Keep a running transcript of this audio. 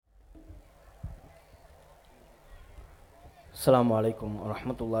அஸ்ஸலாமு அலைக்கும்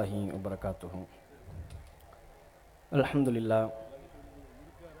வரஹ்மத்துல்லாஹி வபரகாத்துஹு. அல்ஹம்துலில்லாஹ்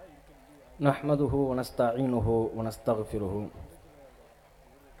நஹ்மதுஹு வனஸ்தஈனுஹு வனஸ்தக்ஃபிருஹு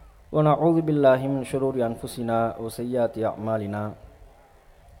வனஊது பில்லாஹி மின் ஷுரூரி அன்ஃபுஸினா வ ஸய்யிஆத்தி அஅமாலினா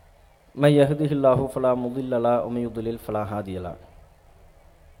மை யஹ்திஹில்லாஹு ஃபலா முضில்ல லஹு வ மை யுض்லில் ஃபலா ஹாதிய லஹு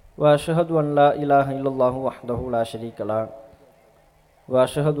வ அஷ்ஹது அன் லா இலாஹ இல்லல்லாஹு வஹ்தஹு லா ஷரீக லஹு வ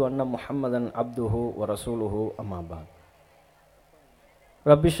அஷ்ஹது அன்ன முஹம்மதன் அப்துஹு வ ரசூலுஹு அம்மா பஅத்.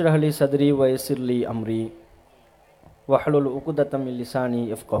 ரப்பி ஷ்ரஹ் லி சத்ரி வ யஸ்ஸிர் லி அம்ரி வஹ்லுல் உக்தத்தம் மின் லிசானி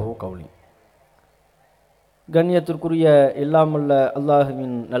யஃப்கஹு கௌலி. கண்ணியத்திற்குரிய எல்லாமல்ல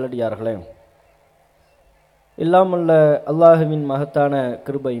அல்லாஹுவின் நல்லடியார்களே, எல்லாமல்ல அல்லாஹுவின் மகத்தான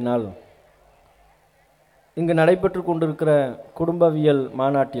கிருபையினால் இங்கு நடைபெற்று கொண்டிருக்கிற குடும்பவியல்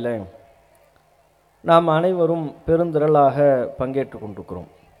மாநாட்டில் நாம் அனைவரும் பெருந்திரளாக பங்கேற்று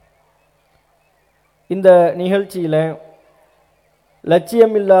கொண்டிருக்கிறோம். இந்த நிகழ்ச்சியில்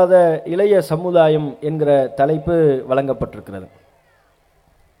லட்சியமில்லாத இளைய சமுதாயம் என்கிற தலைப்பு வழங்கப்பட்டிருக்கிறது.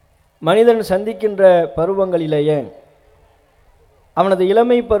 மனிதன் சந்திக்கின்ற பருவங்களிலேயே அவனது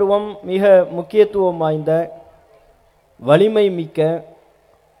இளமை பருவம் மிக முக்கியத்துவம் வாய்ந்த, வலிமை மிக்க,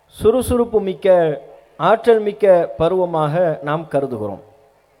 சுறுசுறுப்பு மிக்க, ஆற்றல் மிக்க பருவமாக நாம் கருதுகிறோம்.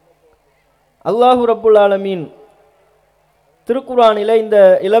 அல்லாஹு ரப்புல் ஆலமீன் திருக்குர்ஆனிலே இந்த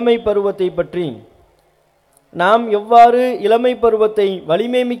இளமை பருவத்தை பற்றி நாம் எவ்வாறு இளமை பருவத்தை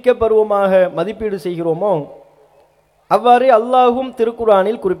வலிமை மிக்க பருவமாக மதிப்பீடு செய்கிறோமோ அவ்வாறே அல்லாஹும்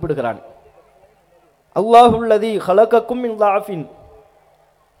திருக்குர்ஆனில் குறிப்பிடுகிறான். அல்லாஹுல்லதி ஹலகக்கும் மின் ضعஃபின்,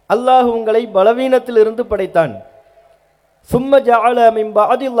 அல்லாஹ் உங்களை பலவீனத்திலிருந்து படைத்தான். சும்ம ஜஅல மின்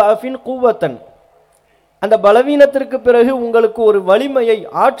பஅதி ضعஃபின் குவத்தன், அந்த பலவீனத்திற்கு பிறகு உங்களுக்கு ஒரு வலிமையை,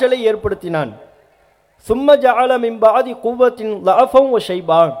 ஆற்றலை ஏற்படுத்தினான். சும்ம ஜஅல மின் பஅதி குவத்தின் ضعஃபன் வ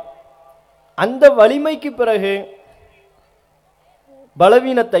ஷைபா, அந்த வலிமைக்கு பிறகு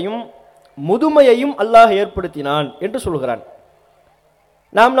பலவீனத்தையும் முதுமையையும் அல்லாஹ் ஏற்படுத்தினான் என்று சொல்கிறான்.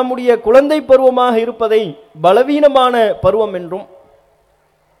 நாம் நம்முடைய குழந்தை பருவமாக இருப்பதை பலவீனமான பருவம் என்றும்,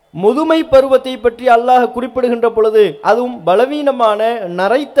 முதுமை பருவத்தை பற்றி அல்லாஹ் குறிப்பிடுகின்ற பொழுது அதுவும் பலவீனமான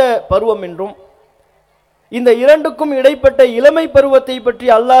நரைத்த பருவம் என்றும், இந்த இரண்டுக்கும் இடைப்பட்ட இளமை பருவத்தை பற்றி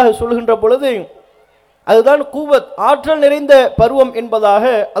அல்லாஹ் சொல்கின்ற பொழுது அதுதான் கூவத், ஆற்றல் நிறைந்த பருவம் என்பதாக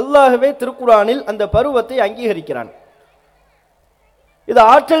அல்லாஹ்வே திருக்குர்ஆனில் அந்த பருவத்தை அங்கீகரிக்கிறான். இது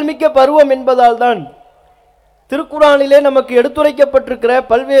ஆற்றல் மிக்க பருவம் என்பதால் தான் திருக்குர்ஆனிலே நமக்கு எடுத்துரைக்கப்பட்டிருக்கிற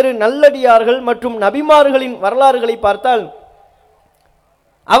பல்வேறு நல்லடியார்கள் மற்றும் நபிமார்களின் வரலாறுகளை பார்த்தால்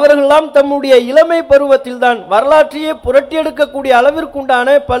அவர்களெல்லாம் தம்முடைய இளமை பருவத்தில் தான் வரலாற்றையே புரட்டியெடுக்கக்கூடிய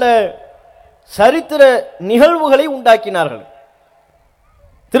அளவிற்குண்டான பல சரித்திர நிகழ்வுகளை உண்டாக்கினார்கள்.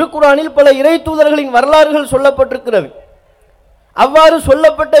 திருக்குர்ஆனில் பல இறை தூதர்களின் வரலாறுகள் சொல்லப்பட்டிருக்கிறது. அவ்வாறு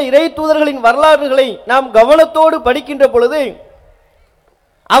சொல்லப்பட்ட இறை தூதர்களின் வரலாறுகளை நாம் கவனத்தோடு படிக்கின்ற பொழுது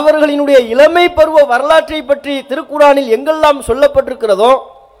அவர்களினுடைய இளமை பருவ வரலாற்றை பற்றி திருக்குர்ஆனில் எங்கெல்லாம் சொல்லப்பட்டிருக்கிறதோ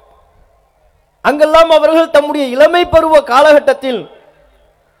அங்கெல்லாம் அவர்கள் தம்முடைய இளமை பருவ காலகட்டத்தில்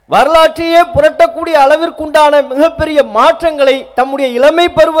வரலாற்றையே புரட்டக்கூடிய அளவிற்குண்டான மிகப்பெரிய மாற்றங்களை தம்முடைய இளமை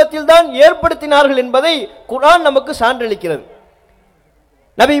பருவத்தில் தான் ஏற்படுத்தினார்கள் என்பதை குர்ஆன் நமக்கு சான்றளிக்கிறது.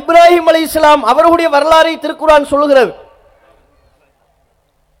 நபி இப்ராஹிம் அலைஹிஸ்ஸலாம் அவர்களுடைய வரலாறை திருக்குர்ஆன் சொல்கிறது.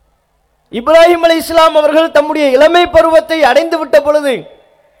 இப்ராஹிம் அலைஹிஸ்ஸலாம் அவர்கள் தம்முடைய இளமை பருவத்தை அடைந்து விட்ட பொழுது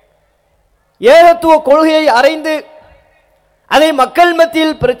ஏகத்துவ கொள்கையை அறைந்து அதை மக்கள்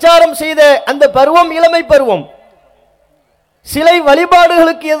மத்தியில் பிரச்சாரம் செய்த அந்த பருவம் இளமை பருவம். சிலை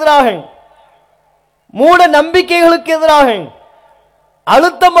வழிபாடுகளுக்கு எதிராக, மூட நம்பிக்கைகளுக்கு எதிராக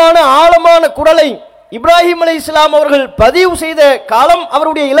அழுத்தமான ஆழமான குரலை இப்ராஹிம் அலைஹிஸ்ஸலாம் அவர்கள் பதிவு செய்த காலம்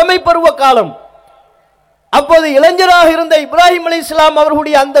அவருடைய இளமை பருவ காலம். அப்போது இளைஞராக இருந்த இப்ராஹிம் அலைஹிஸ்ஸலாம்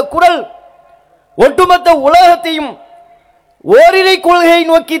அவர்களுடைய அந்த குரல் ஒட்டுமொத்த உலகத்தையும் ஓரிரை கொள்கையை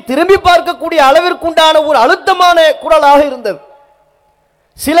நோக்கி திரும்பி பார்க்கக்கூடிய அளவிற்குண்டான ஒரு அழுத்தமான குரலாக இருந்தது.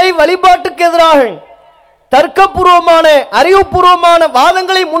 சிலை வழிபாட்டுக்கு எதிராக தர்க்கபூர்வமான, அறிவுபூர்வமான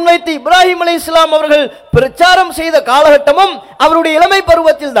வாதங்களை முன்வைத்து இப்ராஹிம் அலைஹிஸ்ஸலாம் அவர்கள் பிரச்சாரம் செய்த காலகட்டமும் அவருடைய இளமை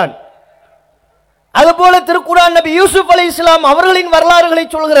பருவத்தில் தான். அதுபோல திருக்குர்ஆன் நபி யூசுப் அலைஹிஸ்ஸலாம் அவர்களின் வரலாறுகளை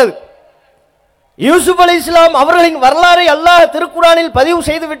சொல்கிறது. யூசுப் அலைஹிஸ்ஸலாம் அவர்களின் வரலாறை அல்லாஹ் திருக்குர்ஆனில் பதிவு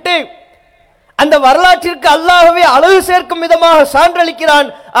செய்துவிட்டு அந்த வரலாற்றிற்கு அல்லாஹ்வே அழகு சேர்க்கும் விதமாக சான்றளிக்கிறான்.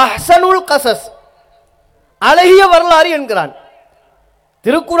 அஹ்ஸனுல் கஸஸ், அழகிய வரலாறு என்கிறான்.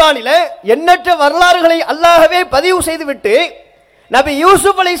 திருக்குர்ஆனிலே எண்ணற்ற வரலாறுகளை அல்லாஹ்வே பதிவு செய்துவிட்டு நபி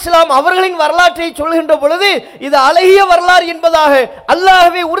யூசுப் அலைஹிஸ்ஸலாம் அவர்களின் வரலாற்றை சொல்கின்ற பொழுது இது அழகிய வரலாறு என்பதாக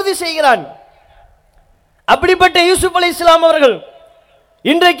அல்லாஹ்வே உறுதி செய்கிறான். அப்படிப்பட்ட யூசுப் அலைஹிஸ்ஸலாம் அவர்கள்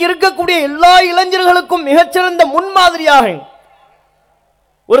இன்றைக்கு இருக்கக்கூடிய எல்லா இளைஞர்களுக்கும் மிகச்சிறந்த முன்மாதிரியாக,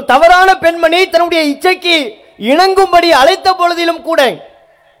 ஒரு தவறான பெண்மணி தன்னுடைய இச்சைக்கு இணங்கும்படி அழைத்த பொழுதிலும் கூட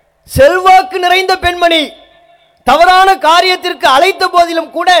செல்வாக்கு நிறைந்த பெண்மணி தவறான காரியத்திற்கு அழைத்த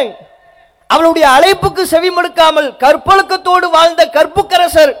போதிலும் கூட அவளுடைய அழைப்புக்கு செவிமடுக்காமல் கற்பொழுக்கத்தோடு வாழ்ந்த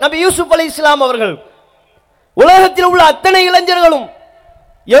கற்புக்கரசர் நபி யூசுப் அலைஹிஸ்ஸலாம் அவர்கள் உலகத்தில் உள்ள அத்தனை இளைஞர்களும்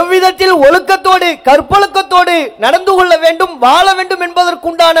எவ்விதத்தில் ஒழுக்கத்தோடு கற்பொழுக்கத்தோடு நடந்து கொள்ள வேண்டும், வாழ வேண்டும்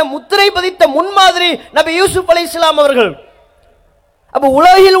என்பதற்குண்டான முத்திரை பதித்த முன்மாதிரி நபி யூசுப் அலைஹிஸ்ஸலாம் அவர்கள். அப்ப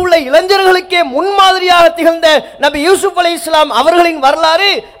உலகில் உள்ள இளைஞர்களுக்கே முன்மாதிரியாக திகழ்ந்த நபி யூசுப் அலைஹிஸ்ஸலாம் அவர்களின்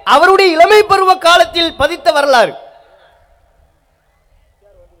வரலாறு அவருடைய இளமை பருவ காலத்தில் பதித்த வரலாறு.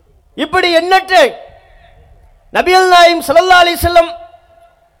 இப்படி எண்ணற்ற நபிகள் நாயகம் ஸல்லல்லாஹு அலைஹி வஸல்லம்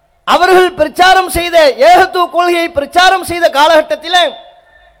அவர்கள் பிரச்சாரம் செய்த ஏகத்துவ கொள்கையை பிரச்சாரம் செய்த காலகட்டத்தில்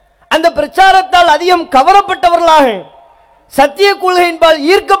அந்த பிரச்சாரத்தால் அதிகம் கவரப்பட்டவர்களாக, சத்திய கொள்கையின்பால்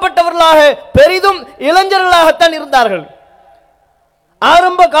ஈர்க்கப்பட்டவர்களாக பெரிதும் இளைஞர்களாகத்தான் இருந்தார்கள்.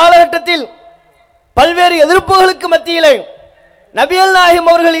 ஆரம்ப காலகட்டத்தில் பல்வேறு எதிர்ப்புகளுக்கு மத்தியிலே நபிகள்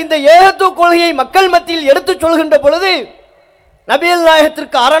நாயகம் அவர்கள் இந்த ஏகத்துவ கொள்கையை மக்கள் மத்தியில் எடுத்துச் சொல்கின்ற பொழுது நபிகள்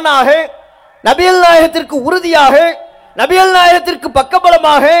நாயகத்திற்கு அரணாக, நபிகள் நாயகத்திற்கு உறுதியாக, நபிகள் நாயகத்திற்கு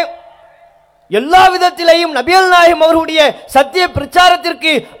பக்கபலமாக எல்லா விதத்திலேயும் நபிகள் நாயகம் அவர்களுடைய சத்திய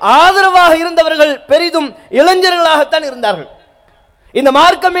பிரச்சாரத்திற்கு ஆதரவாக இருந்தவர்கள் பெரிதும் இளைஞர்களாகத்தான் இருந்தார்கள். இந்த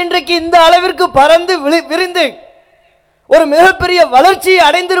மார்க்கம் இன்றைக்கு இந்த அளவிற்கு பறந்து விரிந்து ஒரு மிகப்பெரிய வளர்ச்சியை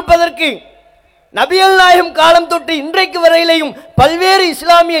அடைந்திருப்பதற்கு நபிகள் நாயகம் காலம் தொட்டு இன்றைக்கு வரையிலேயும் பல்வேறு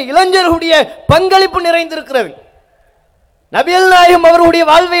இஸ்லாமிய இளைஞர்களுடைய பங்களிப்பு நிறைந்திருக்கிறது. நபிகள் நாயகம் அவருடைய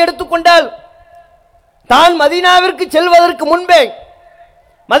வாழ்வை எடுத்துக்கொண்டால் தான் மதீனாவிற்கு செல்வதற்கு முன்பே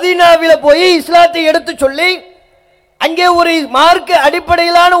மதீனாவில் போய் இஸ்லாத்தை எடுத்து சொல்லி அங்கே ஒரு மார்க்க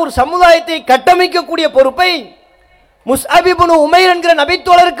அடிப்படையிலான ஒரு சமுதாயத்தை கட்டமைக்கக்கூடிய பொறுப்பை முஸ்அப் இப்னு உமைர் என்கிற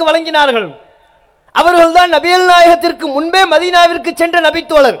நபித்தோழருக்கு வழங்கினார்கள். அவர்கள்தான் நபிகள் நாயகத்திற்கு முன்பே மதீனாவிற்கு சென்ற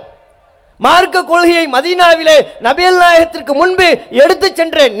நபித்தோழர். மார்க்க கொள்கையை மதீனாவிலே நபிகள் நாயகத்திற்கு முன்பு எடுத்து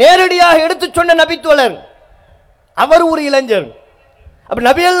சென்ற, நேரடியாக எடுத்து சொன்ன நபித்தோழர். அவர் ஒரு இளைஞர். அப்ப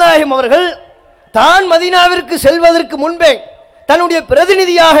நபிகள் நாயகம் அவர்கள் தான் மதீனாவிற்கு செல்வதற்கு முன்பே தன்னுடைய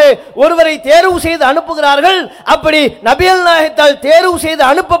பிரதிநிதியாக ஒருவரை தேர்வு செய்து அனுப்புகிறார்கள். அப்படி நபிகள் நாயகத்தால் தேர்வு செய்து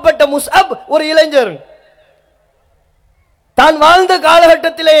அனுப்பப்பட்ட முஸ்அப் ஒரு இளைஞர். தான் வாழ்ந்த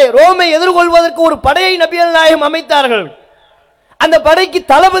காலகட்டத்திலே ரோமை எதிர்கொள்வதற்கு ஒரு படையை நபிகள் நாயகம் அமைத்தார்கள். அந்த படைக்கு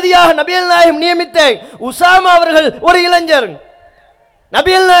தளபதியாக நபிகள் நாயகம் நியமித்த உசாமா அவர்கள் ஒரு இளைஞர்.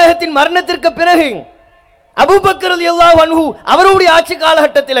 நபிகள் நாயகத்தின் மரணத்திற்கு பிறகு அபூபக்கர் ரலியல்லாஹு அன்ஹு அவருடைய ஆட்சி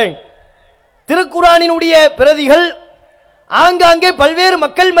காலகட்டத்திலே திருக்குர்ஆனினுடைய பிரதிகள் ஆங்காங்கே பல்வேறு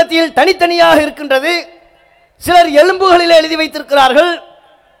மக்கள் மத்தியில் தனித்தனியாக இருக்கின்றது. சிலர் எலும்புகளிலே எழுதி வைத்திருக்கிறார்கள்,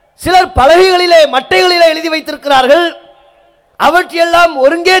 சிலர் பலகைகளிலே மட்டைகளிலே எழுதி வைத்திருக்கிறார்கள். அவற்றையெல்லாம்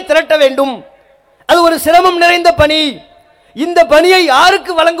ஒருங்கே திரட்ட வேண்டும். அது ஒரு சிரமம் நிறைந்த பணி. இந்த பணியை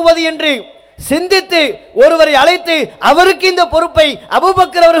யாருக்கு வழங்குவது என்று சிந்தித்து ஒருவரை அழைத்து அவருக்கு இந்த பொறுப்பை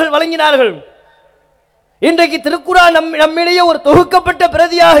அபூபக்கர் அவர்கள் வழங்கினார்கள். இன்றைக்கு திருக்குர்ஆன் நம்மிடையே ஒரு தொகுக்கப்பட்ட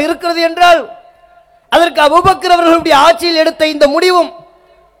பிரதியாக இருக்கிறது என்றால் அதற்கு அபூபக்கர் அவர்களுடைய ஆட்சியில் எடுத்த இந்த முடிவும்,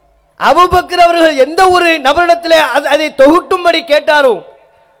 அபூபக்கர் அவர்கள் எந்த ஒரு நபரிடத்தில் அதை தொகுட்டும்படி கேட்டாரோ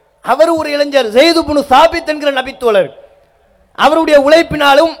அவர் ஒரு இளைஞர் ஸைத் இப்னு சாபித் என்கிற நபித்தோழர். அவருடைய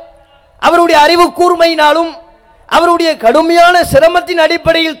உழைப்பினாலும் அவருடைய அறிவு கூர்மையினாலும் அவருடைய கடுமையான சிரமத்தின்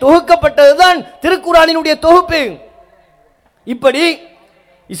அடிப்படையில் தொகுக்கப்பட்டதுதான் திருக்குர்ஆனினுடைய தொகுப்பு. இப்படி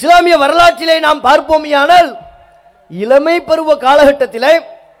இஸ்லாமிய வரலாற்றிலே நாம் பார்ப்போமையானால் இளமை பருவ காலகட்டத்திலே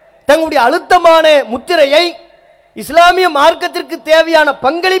தங்களுடைய அழுத்தமான முத்திரையை இஸ்லாமிய மார்க்கத்திற்கு தேவையான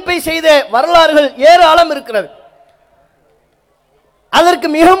பங்களிப்பை செய்த வரலாறுகள் ஏராளம் இருக்கிறது. அதற்கு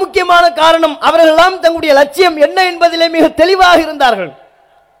மிக முக்கியமான காரணம் அவர்களெல்லாம் தங்களுடைய லட்சியம் என்ன என்பதிலே மிக தெளிவாக இருந்தார்கள்.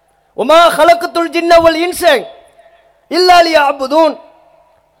 உமா ஹலக்கத்துல் ஜின்ன வல் இன்ஸ இல்லா லியஅபுதூன்,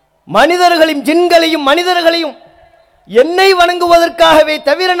 மனிதர்களையும் ஜின்களையும் மனிதர்களையும் என்னை வணங்குவதற்காகவே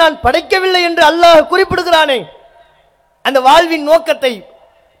தவிர நான் படைக்கவில்லை என்று அல்லாஹ் குறிப்பிடுகிறானே, அந்த வாழ்வின் நோக்கத்தை,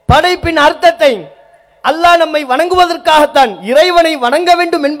 படைப்பின் அர்த்தத்தை அல்லாஹ் நம்மை வணங்குவதற்காகத்தான், இறைவனை வணங்க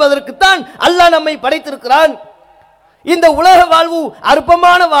வேண்டும் என்பதற்குத்தான் அல்லாஹ் நம்மை படைத்திருக்கிறான். இந்த உலக வாழ்வு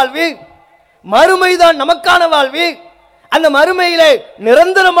அற்பமான வாழ்வு, மறுமைதான் நமக்கான வாழ்வு. அந்த மறுமையிலே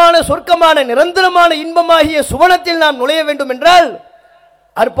நிரந்தரமான சொர்க்கமான நிரந்தரமான இன்பமாகிய சுவனத்தில் நாம் நுழைய வேண்டும் என்றால்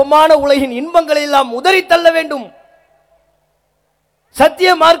அற்பமான உலகின் இன்பங்களை எல்லாம் உதறி தள்ள வேண்டும். சத்திய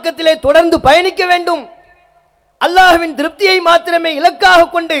மார்க்கத்திலே தொடர்ந்து பயணிக்க வேண்டும். அல்லாஹ்வின் திருப்தியை மாத்திரமே இலக்காக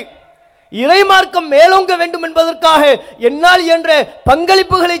கொண்டு இறை மார்க்கம் மேலோங்க வேண்டும் என்பதற்காக என்னால் என்ற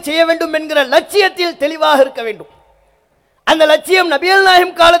பங்களிப்புகளை செய்ய வேண்டும் என்கிற லட்சியத்தில் தெளிவாக இருக்க வேண்டும். அந்த லட்சியம் நபிகள்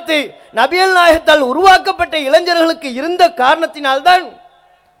நாயகம் காலத்து நபிகள் நாயகத்தால் உருவாக்கப்பட்ட இளைஞர்களுக்கு இருந்த காரணத்தினால்தான்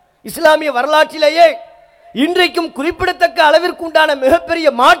இஸ்லாமிய வரலாற்றிலேயே இன்றைக்கும் குறிப்பிடத்தக்க அளவிற்கு உண்டான மிகப்பெரிய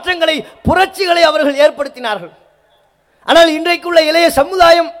மாற்றங்களை, புரட்சிகளை அவர்கள் ஏற்படுத்தினார்கள். ஆனால் இன்றைக்குள்ள இளைய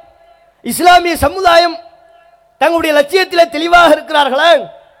சமுதாயம், இஸ்லாமிய சமுதாயம் தங்களுடைய லட்சியத்திலே தெளிவாக இருக்கிறார்களா?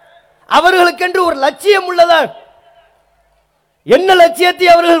 அவர்களுக்கென்று ஒரு லட்சியம் உள்ளதா? என்ன லட்சியத்தை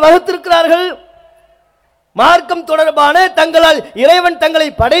அவர்கள் வகுத்திருக்கிறார்கள்? மார்க்கம் தொடர்பான, தங்களால் இறைவன் தங்களை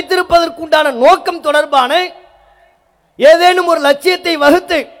படைத்திருப்பதற்குண்டான நோக்கம் தொடர்பான ஏதேனும் ஒரு லட்சியத்தை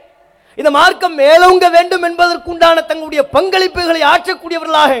வகுத்து இந்த மார்க்கம் மேலோங்க வேண்டும் என்பதற்குண்டான தங்களுடைய பங்களிப்புகளை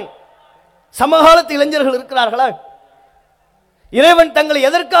ஆற்றக்கூடியவர்களாக சமகாலத்து இளைஞர்கள் இருக்கிறார்களா? இறைவன் தங்களை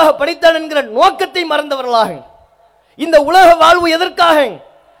எதற்காக படைத்தான் என்கிற நோக்கத்தை மறந்தவர்களாக, இந்த உலக வாழ்வு எதற்காக,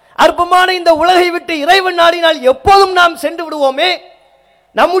 அற்பமான இந்த உலகை விட்டு இறைவன் நாடினால் எப்போதும் நாம் சென்று விடுவோமே,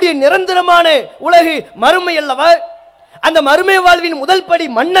 நம்முடைய நிரந்தரமான உலகு மறுமை அல்லவா, அந்த மறுமை வாழ்வின் முதல் படி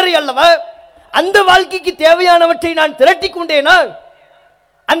மன்னரை அல்லவா, அந்த வாழ்க்கைக்கு தேவையானவற்றை நான் திரட்டி கொண்டேனா,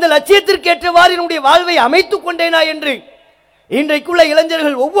 அந்த லட்சியத்திற்கு ஏற்றவாறு என்னுடைய வாழ்வை அமைத்துக் கொண்டேனா என்று இன்றைக்குள்ள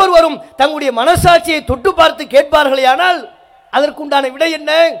இளைஞர்கள் ஒவ்வொருவரும் தங்களுடைய மனசாட்சியை தொட்டு பார்த்து கேட்பார்களே. ஆனால் அதற்குண்டான விடை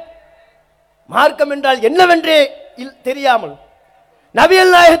என்ன? மார்க்கம் என்றால் என்னவென்றே தெரியாமல்,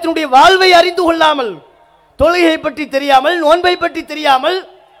 நபிகள் நாயகத்தினுடைய வாழ்வை அறிந்து கொள்ளாமல், தொழுகை பற்றி தெரியாமல், நோன்பை பற்றி தெரியாமல்,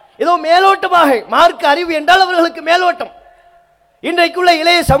 ஏதோ மேலோட்டமாக, மார்க்க அறிவு என்றால் அவர்களுக்கு மேலோட்டம். இன்றைக்குள்ள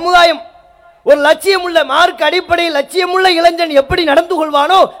இளைய சமுதாயம் ஒரு லட்சியம் உள்ள, மார்க்க அடிப்படையில் லட்சியம் உள்ள இளைஞன் எப்படி நடந்து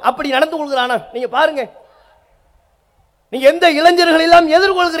கொள்வானோ அப்படி நடந்து கொள்கிறானா? நீங்க பாருங்க, நீங்க எந்த இளைஞர்கள் எல்லாம்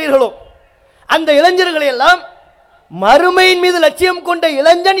எதிர்கொள்கிறீர்களோ அந்த இளைஞர்களை எல்லாம் மறுமையின் மீது லட்சியம் கொண்ட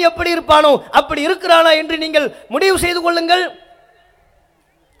இளைஞன் எப்படி இருப்பானோ அப்படி இருக்கிறானா என்று நீங்கள் முடிவு செய்து கொள்ளுங்கள்.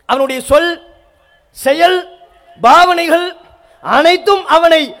 அவனுடைய சொல், செயல், பாவனைகள் அனைத்தும்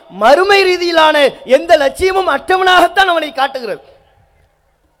அவனை மறுமை ரீதியிலான எந்த லட்சியமும் அற்றவனாகத்தான் அவனை காட்டுகிறது.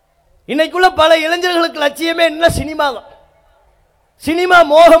 இன்னைக்குள்ள பல இளைஞர்களுக்கு லட்சியமே என்ன? சினிமா தான். சினிமா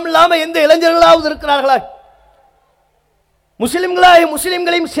மோகம் இல்லாம எந்த இளைஞர்களாவது இருக்கிறார்களா?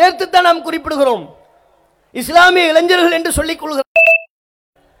 முஸ்லிம்களையும் சேர்த்துத்தான் நாம் குறிப்பிடுகிறோம். இஸ்லாமிய இளைஞர்கள் என்று சொல்லிக் கொள்கிறோம்.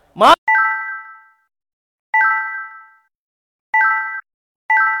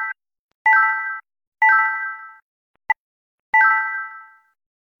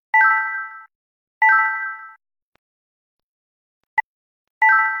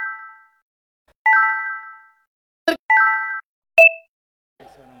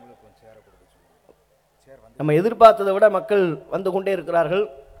 நம்ம எதிர்பார்த்ததை விட மக்கள் வந்து கொண்டே இருக்கிறார்கள்.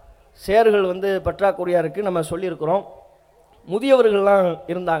 சேர்கள் பற்றாக்குறையாக இருக்குது. நம்ம சொல்லியிருக்கிறோம், முதியவர்கள்லாம்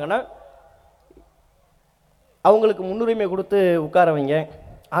இருந்தாங்கன்னா அவங்களுக்கு முன்னுரிமை கொடுத்து உட்கார வைங்க.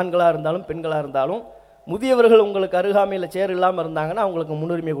 ஆண்களாக இருந்தாலும் பெண்களாக இருந்தாலும் முதியவர்கள் உங்களுக்கு அருகாமையில் சேர் இல்லாமல் இருந்தாங்கன்னா அவங்களுக்கு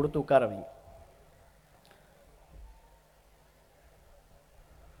முன்னுரிமை கொடுத்து உட்கார வைங்க.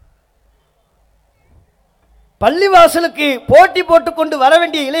 பள்ளிவாசலுக்கு போட்டி போட்டுக்கொண்டு வர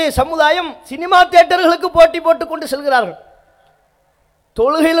வேண்டிய இளைய சமுதாயம் சினிமா தியேட்டர்களுக்கு போட்டி போட்டுக்கொண்டு செல்கிறார்கள்.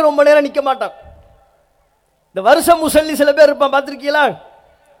 தொழுகையில் ரொம்ப நேரம் நிற்க மாட்டான். இந்த வருஷம் முசல்லி சில பேர் இருப்பான், பார்த்துருக்கீங்களா?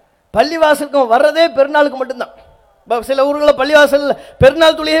 பள்ளிவாசலுக்கு வர்றதே பெருநாளுக்கு மட்டும்தான். சில ஊர்களில் பள்ளிவாசல்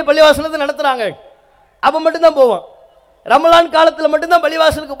பெருநாள் தொழுகை பள்ளிவாசல் நடத்துகிறாங்க, அப்போ மட்டும்தான் போவான். ரமலான் காலத்தில் மட்டும்தான்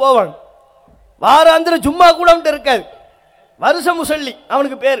பள்ளிவாசலுக்கு போவான். வாராந்திர ஜும்மா கூட அவன்கிட்ட இருக்காது. வருஷ முசல்லி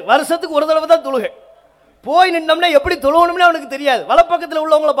அவனுக்கு பேர். வருஷத்துக்கு ஒரு தடவை தான் தொழுகை. போய் நின்னோம்னா எப்படி தொழுவணும்னு அவனுக்கு தெரியாது. வலப்பக்கத்தில்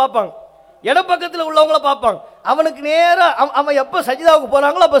உள்ளவங்கள பார்ப்பாங்க, இடப்பக்கத்தில் உள்ளவங்கள பார்ப்பாங்க. அவனுக்கு நேராக அவன் எப்போ சஜிதாவுக்கு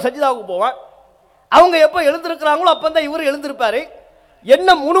போகிறாங்களோ அப்போ சஜிதாவுக்கு போவான். அவங்க எப்போ எழுந்திருக்கிறாங்களோ அப்போ தான் இவர் எழுந்திருப்பாரு.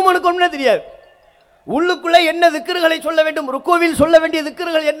 என்ன முணுமுணுக்கணும்னே தெரியாது. உள்ளுக்குள்ளே என்ன திக்ருகளை சொல்ல வேண்டும், ருக்குவில் சொல்ல வேண்டிய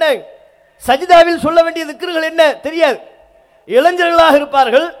திக்ருகள் என்ன, சஜிதாவில் சொல்ல வேண்டிய திக்ருகள் என்ன தெரியாது. இளைஞர்களாக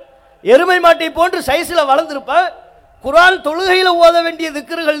இருப்பார்கள். எருமை மாட்டை போன்று சைஸில் வளர்ந்திருப்பான். குர்ஆன் தொழுகையில் ஓத வேண்டிய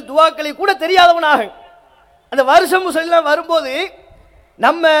திக்ருகள், துவாக்களை கூட தெரியாதவனாக அந்த வருஷம் முசல்லாம் வரும்போது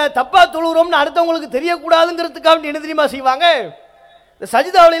நம்ம தப்பா தொழுகிறோம்னு அடுத்தவங்களுக்கு தெரியக்கூடாதுங்கிறதுக்காக என்ன தெரியுமா செய்வாங்க? இந்த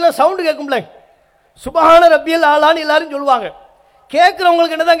சஜிதாவிலாம் சவுண்டு கேட்கும்ல, சுபஹான ரப்பியல் ஆலான்னு எல்லாரும் சொல்லுவாங்க.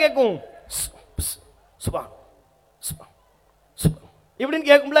 கேட்குறவங்களுக்கு என்ன தான் கேட்கும்? சுபான் சுபான் சுபான் இப்படின்னு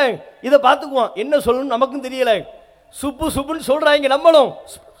கேட்கும்ல. இதை பார்த்துக்குவான், என்ன சொல்லணும் நமக்கும் தெரியல. சுப்பு சுப்புன்னு சொல்றாங்க, நம்மளும்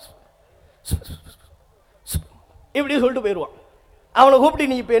இப்படி சொல்லிட்டு போயிடுவான். அவனை கூப்பிட்டு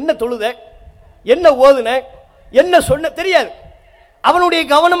நீ இப்போ என்ன தொழுத, என்ன ஓதுன, என்ன சொன்ன தெரியாது. அவனுடைய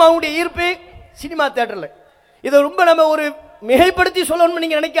கவனம், அவனுடைய ஈர்ப்பு சினிமா தியேட்டரில். இதை ரொம்ப நம்ம ஒரு மிகைப்படுத்தி சொல்லணும்னு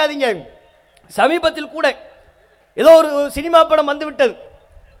நீங்கள் நினைக்காதீங்க. சமீபத்தில் கூட ஏதோ ஒரு சினிமா படம் வந்து விட்டது.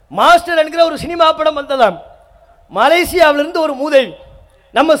 மாஸ்டர் என்கிற ஒரு சினிமா படம் வந்ததாம். மலேசியாவிலிருந்து ஒரு மூதேவி,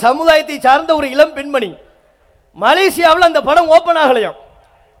 நம்ம சமுதாயத்தை சார்ந்த ஒரு இளம் பெண்மணி. மலேசியாவில் அந்த படம் ஓப்பன் ஆகலையாம்.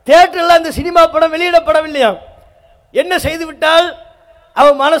 தியேட்டரில் அந்த சினிமா படம் வெளியிடப்படவில்லையாம். என்ன செய்து விட்டால்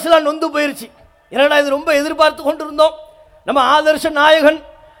அவன் மனசுலாம் நொந்து போயிருச்சு. என்னடா இது, ரொம்ப எதிர்பார்த்து கொண்டிருந்தோம். நம்ம ஆதர்ஷ நாயகன்,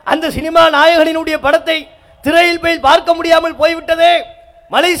 அந்த சினிமா நாயகனினுடைய படத்தை திரையில் போய் பார்க்க முடியாமல் போய்விட்டதே,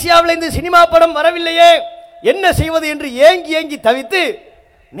 மலேசியாவில் இந்த சினிமா படம் வரவில்லையே, என்ன செய்வது என்று ஏங்கி ஏங்கி தவித்து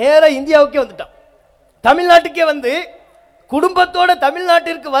நேர இந்தியாவுக்கே வந்துட்டான். தமிழ்நாட்டுக்கே வந்து குடும்பத்தோட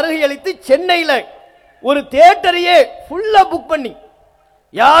தமிழ்நாட்டிற்கு வருகை அளித்து சென்னையில் ஒரு தியேட்டரையே ஃபுல்லா புக் பண்ணி,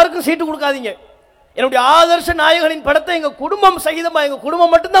 யாருக்கும் சீட்டு கொடுக்காதீங்க, என்னுடைய ஆதர்ஷ நாயகனின் படத்தை எங்க குடும்பம் சகிதமா, எங்க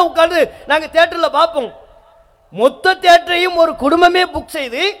குடும்பம் மட்டும்தான் உட்கார்ந்து நாங்க தியேட்டர்ல பார்ப்போம். மொத்த தியேட்டரையும் ஒரு குடும்பமே புக்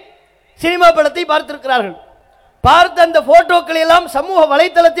செய்து சினிமா படத்தை பார்த்திருக்கிறார்கள். பார்த்த அந்த போட்டோக்களை எல்லாம் சமூக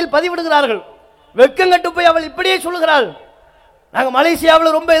வலைத்தளத்தில் பதிவிடுகிறார்கள். வெக்கங்கட்டு போய் அவள் இப்படியே சொல்லுகிறாள், நாங்கள்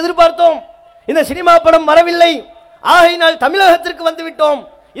மலேசியாவில் ரொம்ப எதிர்பார்த்தோம், இந்த சினிமா படம் வரவில்லை, ஆகையினால் தமிழகத்திற்கு வந்து விட்டோம்,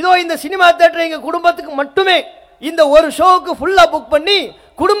 இதோ இந்த சினிமா தியேட்டரை எங்க குடும்பத்துக்கு மட்டுமே இந்த ஒரு ஷோவுக்கு ஃபுல்லா புக் பண்ணி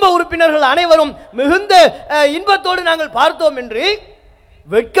குடும்ப உறுப்பினர்கள் அனைவரும் மிகுந்த இன்பத்தோடு நாங்கள் பார்த்தோம் என்று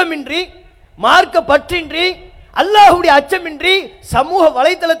வெட்கமின்றி, மார்க்க பற்றின்றி, அல்லாஹ்வுடைய அச்சமின்றி சமூக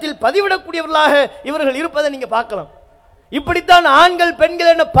வலைத்தளத்தில் பதிவிடக்கூடியவர்களாக இவர்கள் இருப்பதை நீங்க பார்க்கலாம். இப்படித்தான் ஆண்கள்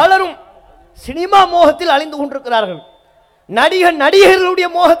பெண்கள் என பலரும் சினிமா மோகத்தில் அழிந்து கொண்டிருக்கிறார்கள். நடிகர்களுடைய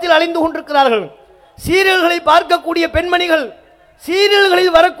மோகத்தில் அழிந்து கொண்டிருக்கிறார்கள். சீரியல்களை பார்க்கக்கூடிய பெண்மணிகள்,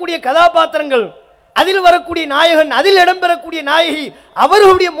 சீரியல்களில் வரக்கூடிய கதாபாத்திரங்கள், அதில் வரக்கூடிய நாயகன், அதில் இடம்பெறக்கூடிய நாயகி,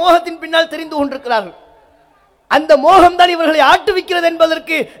 அவர்களுடைய மோகத்தின் பின்னால் தெரிந்து கொண்டிருக்கிறார்கள். அந்த மோகம் தான் இவர்களை ஆட்டுவிக்கிறது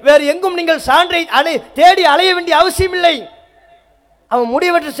என்பதற்கு வேறு எங்கும் நீங்கள் சான்றை தேடி அலைய வேண்டிய அவசியம் இல்லை. அவன்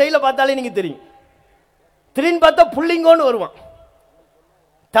முடிவற்ற செயலை பார்த்தாலே நீங்க தெரியும். திடீர்னு பார்த்தா புள்ளிங்கோன்னு வருவான்,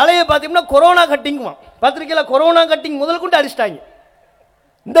 தலையை பார்த்தீங்கன்னா கொரோனா கட்டிங்குவான். பார்த்துருக்கீங்களா? கொரோனா கட்டிங் முதல் கொண்டு அடிச்சிட்டாங்க.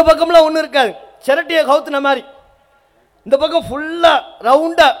 இந்த பக்கம்லாம் ஒன்றும் இருக்காது, சிரட்டியை கவுத்துன மாதிரி. இந்த பக்கம் ஃபுல்லா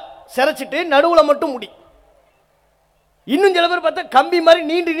ரவுண்டா சிரைச்சிட்டு நடுவில் மட்டும் முடி. இன்னும் சில பேர் பார்த்தா கம்பி மாதிரி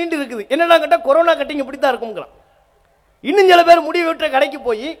நீண்டு நீண்டு இருக்குது. என்னடா கேட்டால் கொரோனா கட்டிங் இப்படி தான் இருக்குங்கிறான். இன்னும் சில பேர் முடி வெட்டுற கடைக்கு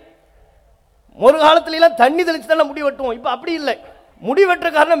போய், ஒரு காலத்துல எல்லாம் தண்ணி தெளிச்சு தானே முடி வெட்டுவோம், இப்போ அப்படி இல்லை, முடி வெட்டுற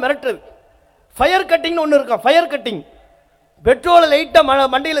காரணம் மிரட்டுறது. ஃபயர் கட்டிங்னு ஒன்று இருக்கான். ஃபயர் கட்டிங் பெட்ரோலை லைட்டாக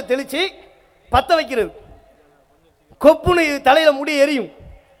மண்டையில் தெளித்து பற்ற வைக்கிறது, கொப்புன்னு தலையில் முடி எரியும்.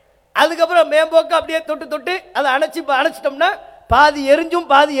 அதுக்கப்புறம் மேம்போக்க அப்படியே தொட்டு தொட்டு அதை அணைச்சிட்டோம்னா பாதி எரிஞ்சும்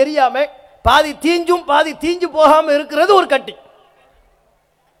பாதி எரியாம, பாதி தீஞ்சும் பாதி தீஞ்சு போகாம இருக்கிறது ஒரு கட்டிங்.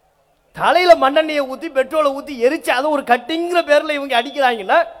 தலையில மண்ணெண்ணையை ஊற்றி பெட்ரோலை ஊற்றி எரிச்சு அதை ஒரு கட்டிங்கிற பேரில் இவங்க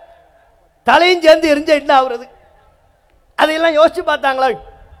அடிக்கிறாங்கன்னா தலையும் சேர்ந்து எரிஞ்சா என்ன ஆகுறது? அதையெல்லாம் யோசிச்சு பார்த்தாங்களா?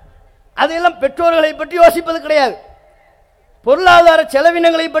 அதையெல்லாம் பெற்றோர்களை பற்றி யோசிப்பது கிடையாது, பொருளாதார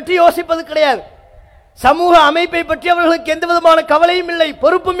செலவினங்களை பற்றி யோசிப்பது கிடையாது, சமூக அமைப்பை பற்றி அவர்களுக்கு எந்த விதமான கவலையும் இல்லை,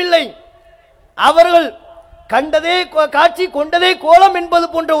 பொறுப்பும் இல்லை. அவர்கள் கண்டதே காட்சி, கொண்டதே கோலம் என்பது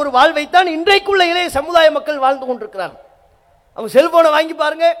போன்ற ஒரு வாழ்வைத்தான் இன்றைக்குள்ள இளைய சமுதாய மக்கள் வாழ்ந்து கொண்டிருக்கிறார்கள். அவங்க செல்போனை வாங்கி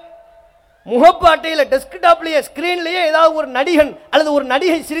பாருங்க, முகப்பு அட்டையில் டெஸ்க்டாப்லேயே ஸ்கிரீன்லேயே ஏதாவது ஒரு நடிகன் அல்லது ஒரு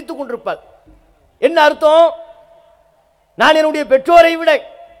நடிகை சிரித்துக் கொண்டிருப்பார். என்ன அர்த்தம்? நான் என்னுடைய பெற்றோரை விட,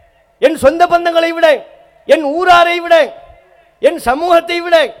 என் சொந்த பந்தங்களை விட, என் ஊராரை விட, என் சமூகத்தை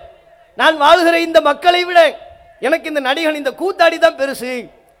விட, நான் வாழ்கிற இந்த மக்களை விட எனக்கு இந்த நடிகன், இந்த கூத்தாடி தான் பெருசு,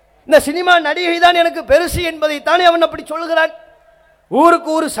 இந்த சினிமா நடிகை தான் எனக்கு பெருசு என்பதைத்தானே அவன் அப்படி சொல்கிறான். ஊருக்கு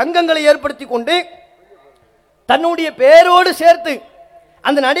ஊர் சங்கங்களை ஏற்படுத்தி கொண்டு தன்னுடைய பெயரோடு சேர்த்து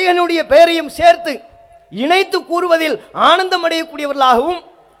அந்த நடிகனுடைய பெயரையும் சேர்த்து இணைத்து கூறுவதில் ஆனந்தம் அடையக்கூடியவர்களாகவும்,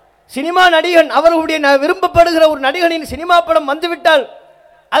 சினிமா நடிகன் அவர்களுடைய விரும்பப்படுகிற ஒரு நடிகனின் சினிமா படம் வந்துவிட்டால்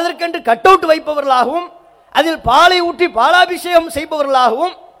அதற்கென்று கட் அவுட் வைப்பவர்களாகவும், அதில் பாலை ஊற்றி பாலாபிஷேகம்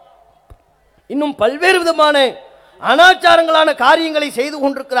செய்பவர்களாகவும், இன்னும் பல்வேறு விதமான அனாச்சாரங்களான காரியங்களை செய்து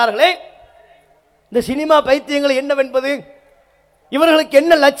கொண்டிருக்கிறார்களே. இந்த சினிமா பைத்தியங்கள் என்னவென்பது, இவர்களுக்கு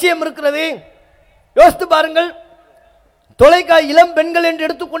என்ன லட்சியம் இருக்கிறது? யோசித்து பாருங்கள். இளம் பெண்கள் என்று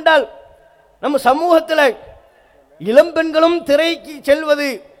எடுத்துக்கொண்டால் நம்ம சமூகத்தில் இளம் பெண்களும் திரைக்கு செல்வது,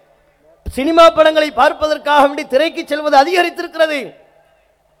 சினிமா படங்களை பார்ப்பதற்காக வேண்டி திரைக்கு செல்வது அதிகரித்திருக்கிறது.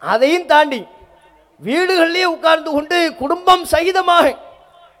 அதையும் தாண்டி வீடுகளிலே உட்கார்ந்து கொண்டு குடும்பம் சகிதமாக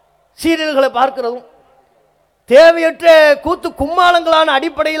சீரியல்களை பார்க்கிறதும், தேவையற்ற கூத்து கும்மாளங்களான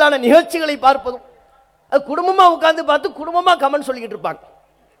அடிப்படையிலான நிகழ்ச்சிகளை பார்ப்பதும், அது குடும்பமா உட்கார்ந்து பார்த்து குடும்பமா கமெண்ட் சொல்லிக்கிட்டு இருப்பாங்க.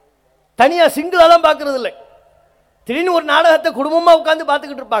 தனியா சிங்கிளாலாம் பார்க்கறது இல்லை. திடீர்னு ஒரு நாடகத்தை குடும்பமா உட்கார்ந்து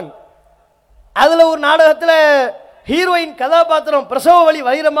பார்த்துக்கிட்டு இருப்பாங்க. அதுல ஒரு நாடகத்தில் ஹீரோயின் கதாபாத்திரம் பிரசவ வலி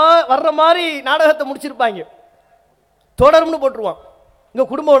வர்ற மாதிரி நாடகத்தை முடிச்சிருப்பாங்க. தொடரும்னு போட்டுருவான். இங்க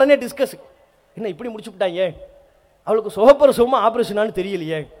குடும்பம் உடனே டிஸ்கஸ், என்ன இப்படி முடிச்சு விட்டாங்க, அவளுக்கு சுகப்பிரசவமா ஆபரேஷனான்னு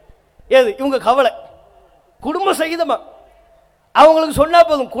தெரியலையே, ஏது இவங்க கவலை. குடும்ப சகிதமா அவங்களுக்கு சொன்னா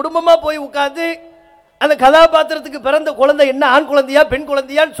போதும், குடும்பமா போய் உட்கார்ந்து அந்த கதாபாத்திரத்துக்கு பிறந்த குழந்தை என்ன ஆண் குழந்தையா பெண்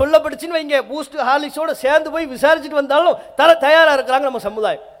குழந்தையான்னு சொல்லப்படுச்சுன்னு வைங்க, பூஸ்ட் ஹார்லிக்ஸோட சேர்ந்து போய் விசாரிச்சுட்டு வந்தாலும் தயாரா இருக்கிறாங்க நம்ம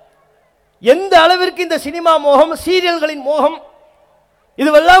சமுதாயம். எந்த அளவிற்கு இந்த சினிமா மோகம், சீரியல்களின் மோகம்,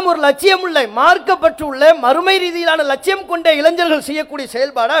 இதுவெல்லாம் ஒரு லட்சியம் உள்ள, மார்க்கப்பற்று உள்ள, மறுமை ரீதியிலான லட்சியம் கொண்ட இளைஞர்கள் செய்யக்கூடிய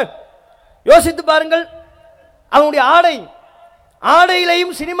செயல்பாட யோசித்து பாருங்கள். அவனுடைய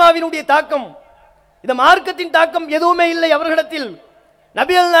ஆடையிலையும் சினிமாவினுடைய தாக்கம், இந்த மார்க்கத்தின் தாக்கம் எதுவுமே இல்லை அவர்களிடத்தில்.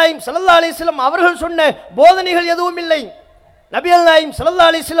 நபிகள் நாயகம் ஸல்லல்லாஹு அலைஹி வஸல்லம் அவர்கள் சொன்ன போதனைகள் எதுவும் இல்லை. நபிகள் நாயகம் ஸல்லல்லாஹு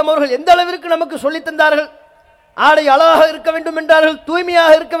அலைஹி வஸல்லம் அவர்கள் எந்த அளவிற்கு நமக்கு சொல்லித் தந்தார்கள்? ஆடை அழகாக இருக்க வேண்டும் என்றார்கள்,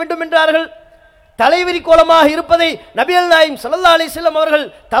 தூய்மையாக இருக்க வேண்டும் என்றார்கள். தலைவிரி கோலமாக இருப்பதை நபிகள் நாயகம் ஸல்லல்லாஹு அலைஹி வஸல்லம் அவர்கள்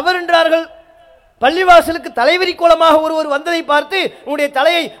தவறென்றார்கள். பள்ளிவாசலுக்கு தலைவிரி கோலமாக ஒருவர் வந்ததை பார்த்து உன்னுடைய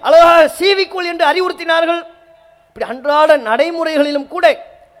தலையை அழகாக சீவிக்கொள் என்று அறிவுறுத்தினார்கள். இப்படி அன்றாட நடைமுறைகளிலும் கூட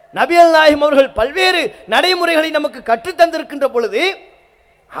நபிகள் நாயகம் அவர்கள் பல்வேறு நடைமுறைகளை நமக்கு கற்றுத்தந்திருக்கின்ற பொழுது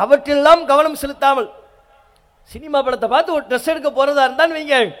அவற்றெல்லாம் கவனம் செலுத்தாமல் சினிமா படத்தை பார்த்து ஒரு ட்ரெஸ் எடுக்க போறதா இருந்தான்னு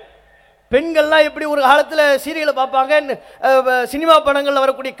வைங்க, பெண்கள்லாம் எப்படி ஒரு காலத்தில் சீரியலை பார்ப்பாங்க, சினிமா படங்களில்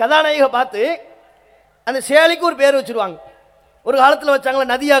வரக்கூடிய கதாநாயகை பார்த்து அந்த சேலைக்கு ஒரு பேர் வச்சுருவாங்க. ஒரு காலத்தில்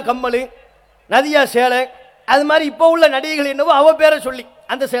வச்சாங்களே நதியா கம்மல், நதியா சேலை, அது மாதிரி இப்போ உள்ள நடிகைகள் என்னவோ அவ பேரை சொல்லி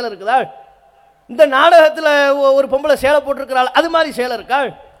அந்த சேலை இருக்குதா? இந்த நாடகத்தில் ஒரு பொம்பளை சேலை போட்டிருக்கிறாள், அது மாதிரி சேலை இருக்கா?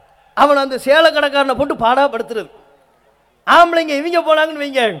 அவனை அந்த சேலை கடைக்காரனை போட்டு பாடாப்படுத்துறது. ஆம்பளைங்க இவங்க போனாங்கன்னு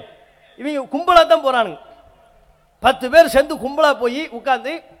வைங்க, இவங்க கும்பலாக தான் போகிறானுங்க. 10 பேர் சேர்ந்து கும்பலாக போய்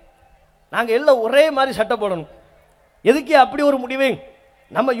உட்காந்து நாங்கள் எல்லாம் ஒரே மாதிரி சட்டை போடணும். எதுக்கு அப்படி ஒரு முடிவு?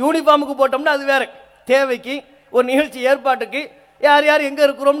 நம்ம யூனிஃபார்முக்கு போட்டோம்னா அது வேற, தேவைக்கு ஒரு நிகழ்ச்சி ஏற்பாட்டுக்கு யார் யார் எங்கே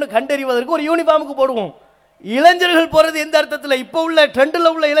இருக்கிறோம்னு கண்டறிவதற்கு ஒரு யூனிஃபார்முக்கு போடுவோம். இளைஞர்கள் போகிறது எந்த அர்த்தத்தில்? இப்போ உள்ள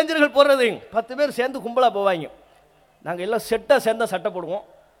ட்ரெண்டில் உள்ள இளைஞர்கள் போடுறது 10 பேர் சேர்ந்து கும்பலாக போவாங்க. நாங்கள் எல்லாம் செட்டாக சேர்ந்தா சட்டை போடுவோம்,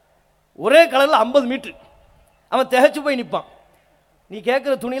 ஒரே கலரில் 50 மீட்ரு. அவன் திகைச்சு போய் நிற்பான். நீ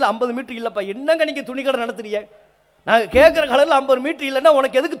கேட்குற துணியில் 50 மீட்ரு இல்லைப்பா, என்னங்க நீங்கள் துணிக்கடை நடத்துறீங்க? நாங்கள் கேட்குற கலரில் 50 மீட்ரு இல்லைன்னா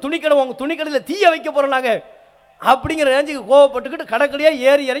உனக்கு எதுக்கு துணிக்கடை? உங்கள் துணிக்கடையில் தீய வைக்க போகிறோம் நாங்கள் அப்படிங்கிற ரேஞ்சுக்கு கோவப்பட்டுக்கிட்டு கடைக்கடையாக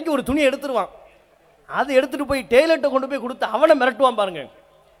ஏறி இறங்கி ஒரு துணியை எடுத்துருவான். அதை எடுத்துகிட்டு போய் டெய்லர்கிட்ட கொண்டு போய் கொடுத்து அவனை மிரட்டுவான் பாருங்க.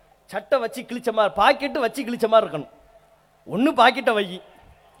 சட்டை வச்சு கிழிச்ச மாதிரி, பாக்கெட்டு வச்சு கிழிச்ச மாதிரி இருக்கணும். ஒன்று பாக்கெட்டை வை,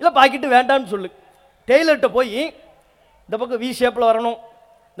 இல்லை பாக்கெட்டு வேண்டான்னு சொல்லு. டெய்லர்கிட்ட போய் இந்த பக்கம் வி ஷேப்பில் வரணும்,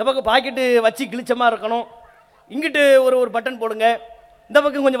 இந்த பக்கம் பாக்கெட்டு வச்சு கிழிச்ச மாதிரி இருக்கணும், இங்கிட்டு ஒரு பட்டன் போடுங்க, இந்த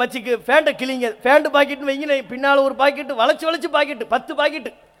பக்கம் கொஞ்சம் வச்சு ஃபேண்ட்டை கிழிங்க. ஃபேண்ட்டு பாக்கெட்டு வைங்க, பின்னால் ஒரு பாக்கெட்டு வளைச்சு பாக்கெட்டு 10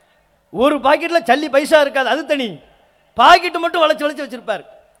 பாக்கெட்டு. ஒரு பாக்கெட்டில் சல்லி பைசா இருக்காது, அது தனி. பாக்கெட்டு மட்டும் வளைச்சு வச்சிருப்பார்.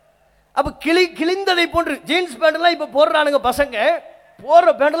 அப்போ கிழிந்ததை போன்று ஜீன்ஸ் பேண்ட்லாம் இப்போ போடுறானுங்க பசங்க. போடுற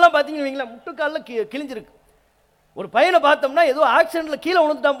பேண்டெல்லாம் பார்த்தீங்கன்னு வைங்களேன், முட்டுக்காலில் கிழிஞ்சிருக்கு. ஒரு பையனை பார்த்தோம்னா ஏதோ ஆக்சிடென்ட்டில் கீழே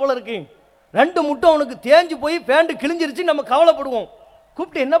விழுந்துட்டான் போல இருக்கு. 2 முட்டை அவனுக்கு தேஞ்சு போய் பேண்ட் கிழிஞ்சிருச்சு. நம்ம கவலைப்படுவோம்,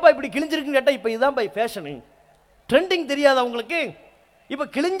 கூப்பிட்டு என்னப்பா இப்படி கிழிஞ்சிருக்குன்னு கேட்டால் இப்போ இதுதான் பை ஃபேஷனு, ட்ரெண்டிங் தெரியாது அவங்களுக்கு. இப்போ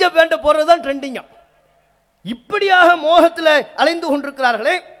கிழிஞ்ச பேண்டை போடுறது தான் ட்ரெண்டிங்கா. இப்படியாக மோகத்தில் அலைந்து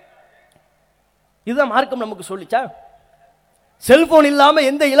கொண்டிருக்கிறார்களே, இதுதான் மார்க்கம் நமக்கு சொல்லிச்சா? செல்போன் இல்லாமல்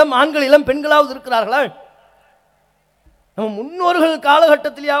எந்த இளம் ஆண்கள் இளம் பெண்களாவது இருக்கிறார்களா? நம்ம முன்னோர்கள்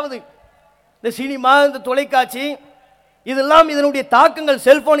காலகட்டத்திலேயாவது இந்த சினிமா, இந்த தொலைக்காட்சி, இதெல்லாம் இதனுடைய தாக்கங்கள்,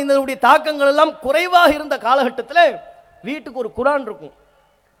 செல்போன் இதனுடைய தாக்கங்கள் எல்லாம் குறைவாக இருந்த காலகட்டத்தில் வீட்டுக்கு ஒரு குரான் இருக்கும்,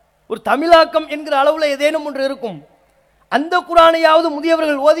 ஒரு தமிழாக்கம் என்கிற அளவில் ஏதேனும் ஒன்று இருக்கும். அந்த குரானையாவது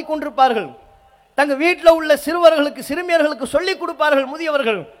முதியவர்கள் ஓதிக்கொண்டிருப்பார்கள். தங்கள் வீட்டில் உள்ள சிறுவர்களுக்கு சிறுமியர்களுக்கு சொல்லிக் கொடுப்பார்கள்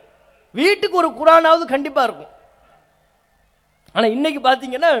முதியவர்கள். வீட்டுக்கு ஒரு குரானாவது கண்டிப்பாக இருக்கும். ஆனால் இன்னைக்கு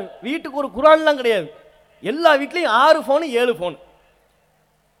பார்த்தீங்கன்னா வீட்டுக்கு ஒரு குரான்லாம் கிடையாது. எல்லா வீட்லையும் 6 ஃபோனு 7 ஃபோனு.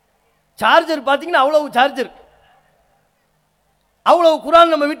 சார்ஜர் பார்த்தீங்கன்னா அவ்வளவு சார்ஜர், அவ்வளவு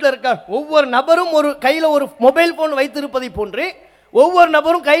குரான் நம்ம வீட்டில் இருக்கா? ஒவ்வொரு நபரும் ஒரு கையில் ஒரு மொபைல் ஃபோன் வைத்திருப்பதை போன்று ஒவ்வொரு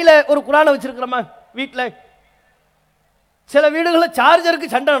நபரும் கையில் ஒரு குரானை வச்சிருக்கிறோமா வீட்டில்? சில வீடுகளில்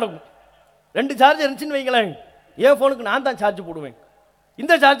சார்ஜருக்கு சண்டை நடக்கும். 2 சார்ஜர் இருந்துச்சுன்னு வைங்களேன், என் ஃபோனுக்கு நான் தான் சார்ஜ் போடுவேன்,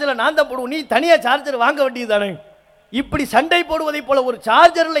 இந்த சார்ஜரில் நான் தான் போடுவேன், நீ தனியாக சார்ஜர் வாங்க வேண்டியது தானே. இப்படி சண்டை போடுவதை போல, ஒரு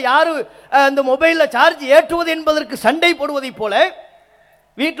சார்ஜரில் யாரு அந்த மொபைலில் சார்ஜ் ஏற்றுவது என்பதற்கு சண்டை போடுவதை போல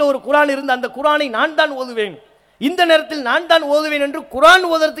வீட்டில் ஒரு குரான் இருந்து அந்த குரானை நான் தான் ஓதுவேன், இந்த நேரத்தில் நான் தான் ஓதுவேன் என்று குரான்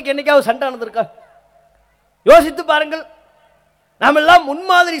ஓதுறதுக்கு என்னைக்காவது சண்டை நடந்திருக்கா? யோசித்து பாருங்கள். நாம் எல்லாம்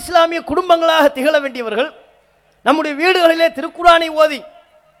முன்மாதிரி இஸ்லாமிய குடும்பங்களாக திகழ வேண்டியவர்கள். நம்முடைய வீடுகளிலே திருக்குரானை ஓதி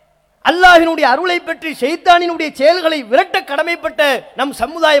அல்லாஹ்வினுடைய அருளை பற்றி ஷைத்தானினுடைய செயல்களை விரட்ட கடமைப்பட்ட நம்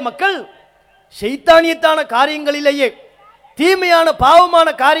சமுதாய மக்கள் ஷைத்தானியத்தான காரியங்களிலேயே, தீமையான பாவமான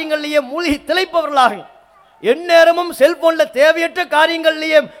காரியங்களிலேயே மூழ்கி திளைப்பவர்களாக, எந்நேரமும் செல்போன்ல தேவையற்ற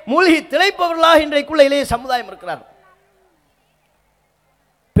காரியங்களிலேயே மூழ்கி திளைப்பவர்களாக இன்றைக்குள்ள இளைய சமுதாயம் இருக்கிறார்.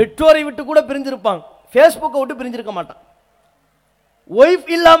 பெற்றோரை விட்டு கூட பிரிஞ்சிருப்பான், ஃபேஸ்புக்கை விட்டு பிரிஞ்சிருக்க மாட்டான், ஒய்ஃப்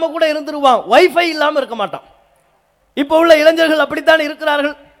இல்லாம கூட இருந்துருவான், வைஃபை இல்லாம இருக்க மாட்டான். இப்போ உள்ள இளைஞர்கள் அப்படித்தான்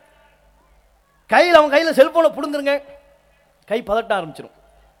இருக்கிறார்கள். அவன் கையில் செல்போனை பிடுங்குருங்க, கை பதட்ட ஆரம்பிச்சிடும்.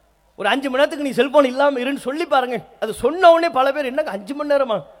 ஒரு 5 மணி நேரத்துக்கு நீ செல்போன் இல்லாமல் இருன்னு சொல்லி பாருங்க. அது சொன்ன உடனே பல பேர் என்னங்க 5 மணி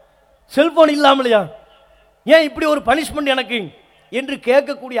நேரமா செல்போன் இல்லாமலையா, ஏன் இப்படி ஒரு பனிஷ்மெண்ட் எனக்கு என்று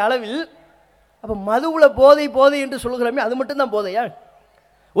கேட்கக்கூடிய அளவில். அப்போ மதுவுல போதை போதை என்று சொல்கிறோமே, அது மட்டும்தான் போதையா?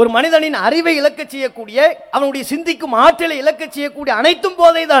 ஒரு மனிதனின் அறிவை இழக்க செய்யக்கூடிய, அவனுடைய சிந்திக்கும் ஆற்றலை இழக்க செய்யக்கூடிய அனைத்தும்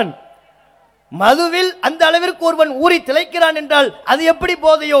போதைதான். மதுவில் அந்த அளவிற்கு ஒருவன் ஊறி திளைக்கிறான் என்றால் அது எப்படி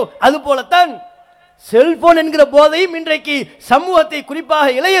போதையோ அது போலத்தான் செல்போன் என்கிற போதையும் இன்றைக்கு சமூகத்தை, குறிப்பாக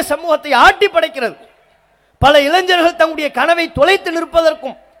இளைய சமூகத்தை ஆட்டி படைக்கிறது. பல இளைஞர்கள் தங்களுடைய கனவை தொலைத்து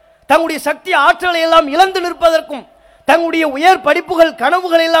நிற்பதற்கும், தங்களுடைய சக்தி ஆற்றலை எல்லாம் இழந்து நிற்பதற்கும், தங்களுடைய உயர் படிப்புகள்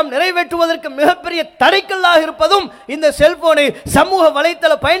கனவுகளை எல்லாம் நிறைவேற்றுவதற்கு மிகப்பெரிய தடைக்கல்லாக இருப்பதும் இந்த செல்போனை, சமூக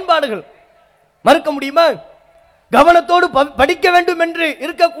வலைத்தள பயன்பாடுகள். மறுக்க முடியுமா? கவனத்தோடு படிக்க வேண்டும் என்று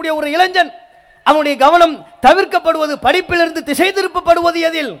இருக்கக்கூடிய ஒரு இளைஞன், அவனுடைய கவனம் தவிர்க்கப்படுவது, படிப்பிலிருந்து திசை திருப்பப்படுவது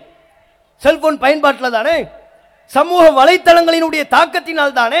எதில்? செல்போன் பயன்பாட்டில் தானே, சமூக வலைத்தளங்களினுடைய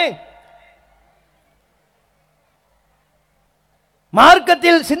தாக்கத்தினால் தானே.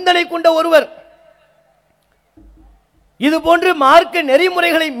 மார்க்கத்தில் சிந்தனை கொண்ட ஒருவர் இது போன்று மார்க்க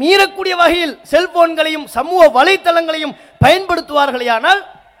நெறிமுறைகளை மீறக்கூடிய வகையில் செல்போன்களையும் சமூக வலைத்தளங்களையும் பயன்படுத்துவார்களேயானால்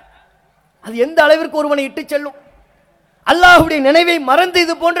அது எந்த அளவிற்கு ஒருவனை இட்டு செல்லும்? அல்லாஹ்வுடைய நினைவை மறந்து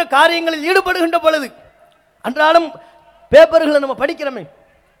இது போன்ற காரியங்களில் ஈடுபடுகின்ற பொழுது, அன்றாடம் பேப்பர்களை நம்ம படிக்கிறோமே,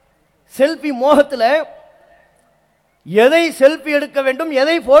 செல்ஃபி மோகத்தில் எதை செல்ஃபி எடுக்க வேண்டும்,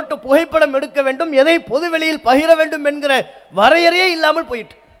 எதை போட்டோ புகைப்படம் எடுக்க வேண்டும், எதை பொதுவெளியில் பகிர வேண்டும் என்கிற வரையறையே இல்லாமல்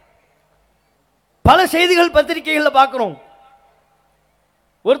போயிட்டு பல செய்திகள் பத்திரிகைகளில் பார்க்கிறோம்.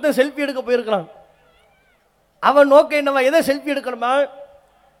 ஒருத்தன் செல்ஃபி எடுக்க போயிருக்கிறான். அவன் நோக்கம் என்னவா? எதை செல்ஃபி எடுக்கணுமா?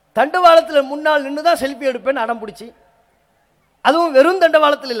 தண்டவாளத்தில் முன்னால் நின்று தான் செல்ஃபி எடுப்பேன்னு அடம் பிடிச்சி, அதுவும் வெறும்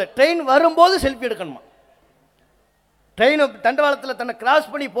தண்டவாளத்தில் இல்லை, ட்ரெயின் வரும்போது செல்ஃபி எடுக்கணுமா? ட்ரெயின் தண்டவாளத்தில் தன்னை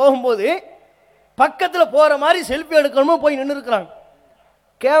கிராஸ் பண்ணி போகும்போது பக்கத்தில் போகிற மாதிரி செல்ஃபி எடுக்கணுமோ போய் நின்று இருக்கிறான்.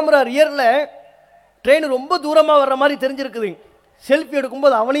 கேமரா ரியரில் ட்ரெயின் ரொம்ப தூரமாக வர்ற மாதிரி தெரிஞ்சிருக்குது. செல்ஃபி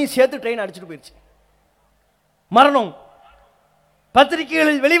எடுக்கும்போது அவனையும் சேர்த்து ட்ரெயின் அடிச்சுட்டு போயிடுச்சு. மரணம்.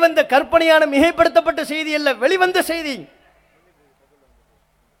 பத்திரிகைகளில் வெளிவந்த கற்பனையான மிகைப்படுத்தப்பட்ட செய்தி அல்ல, வெளிவந்த செய்தி.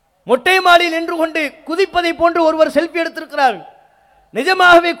 மொட்டை மாடியில் நின்று கொண்டு குதிப்பதை போன்று ஒருவர் செல்ஃபி எடுத்திருக்கிறார்.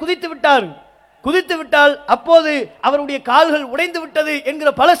 நிஜமாகவே குதித்து விட்டார். குதித்து விட்டால் அப்போது அவருடைய கால்கள் உடைந்து விட்டது என்கிற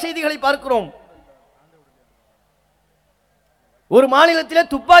பல செய்திகளை பார்க்கிறோம். ஒரு மாநிலத்திலே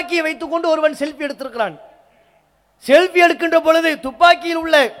துப்பாக்கியை வைத்துக் கொண்டு ஒருவன் செல்ஃபி எடுத்திருக்கிறான். செல்ஃபி எடுக்கின்ற பொழுது துப்பாக்கியில்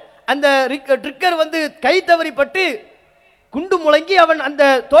உள்ள அந்த ட்ரிக்கர் கை தவறிப்பட்டு குண்டு முழங்கி அவன் அந்த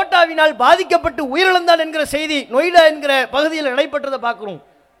தோட்டாவினால் பாதிக்கப்பட்டு உயிரிழந்தான் என்கிற செய்தி நொய்டா என்கிற பகுதியில் நடைபெற்றதை பார்க்கிறோம்.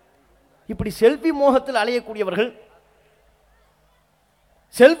 இப்படி செல்ஃபி மோகத்தில் அலையக்கூடியவர்கள்,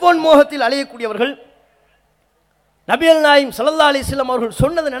 செல்போன் மோகத்தில் அலையக்கூடியவர்கள், நபிகள் நாயகம் ஸல்லல்லாஹு அலைஹி வஸல்லம் அவர்கள்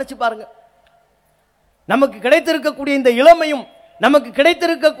சொன்னதை நினைச்சு பாருங்க. நமக்கு கிடைத்திருக்கக்கூடிய இந்த இளமையும், நமக்கு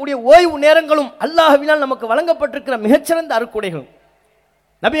கிடைத்திருக்கக்கூடிய ஓய்வு நேரங்களும் அல்லாஹ்வினால் நமக்கு வழங்கப்பட்டிருக்கிற மிகச்சிறந்த அருட்கொடைகள்.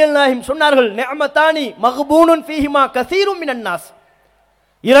 நபிகள் நாயகம் சொன்னார்கள், நிஅமத்தானி மக்பூனுன் ஃபீஹிமா கஸீரும் மினன் நாஸ்.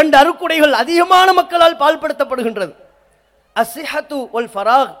 இரண்டு அருட்கொடைகள் அதிகமான மக்களால் பால்படுத்தப்படுகின்றது. அஸ்ஸிஹத்து வல்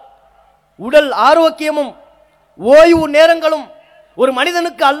ஃபராக், உடல் ஆரோக்கியமும் ஓய்வு நேரங்களும் ஒரு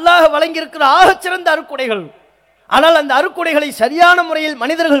மனிதனுக்கு அல்லாஹ் வழங்கியிருக்கிற ஆகச்சிறந்த அருட்கொடைகள். ஆனால் அந்த அருட்கொடைகளை சரியான முறையில்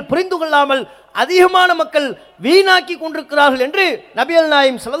மனிதர்கள் புரிந்து கொள்ளாமல் அதிகமான மக்கள் வீணாக்கி கொண்டிருக்கிறார்கள் என்று நபிகள்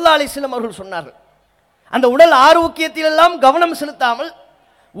நாயகம் ஸல்லல்லாஹு அலைஹி வஸல்லம் அவர்கள் சொன்னார்கள். அந்த உடல் ஆரோக்கியத்திலெல்லாம் கவனம் செலுத்தாமல்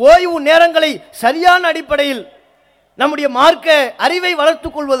ஓய்வு நேரங்களை சரியான அடிப்படையில் நம்முடைய மார்க்க அறிவை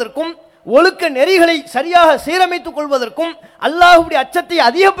வளர்த்துக் கொள்வதற்கும், ஒழுக்க நெறிகளை சரியாக சீரமைத்துக் கொள்வதற்கும், அல்லாஹ்வுடைய அச்சத்தை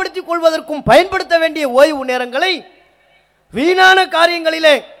அதிகப்படுத்திக் கொள்வதற்கும் பயன்படுத்த வேண்டிய ஓய்வு நேரங்களை வீணான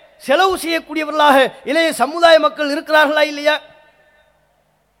காரியங்களிலே செலவு செய்யக்கூடியவர்களாக இளைய சமுதாய மக்கள் இருக்கிறார்களா இல்லையா?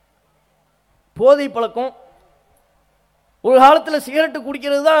 போதை பழக்கம். ஒரு காலத்தில் சிகரெட்டு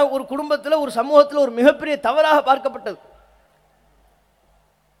குடிக்கிறது தான் ஒரு குடும்பத்தில், ஒரு சமூகத்தில் ஒரு மிகப்பெரிய தவறாக பார்க்கப்பட்டது.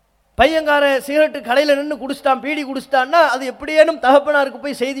 பையங்கார சிகரெட்டு கடையில் நின்று குடிச்சிட்டான், பீடி குடிச்சிட்டான்னா அது எப்படியேனும் தகப்பனாருக்கு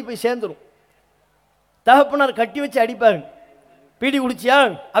போய் செய்தி போய் சேர்ந்துடும். தகப்பனார் கட்டி வச்சு அடிப்பாரு. பீடி குடிச்சியா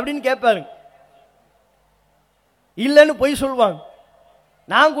அப்படின்னு கேட்பாரு. இல்லைன்னு பொய் சொல்லுவாங்க.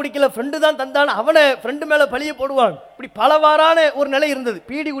 நான் குடிக்கல, ஃப்ரெண்டு தான் தந்தான், அவனை ஃப்ரெண்டு மேலே பழிய போடுவான். இப்படி பலவாறான ஒரு நிலை இருந்தது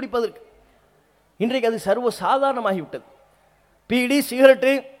பீடி குடிப்பதற்கு. இன்றைக்கு அது சர்வ சாதாரணமாகிவிட்டது. பீடி,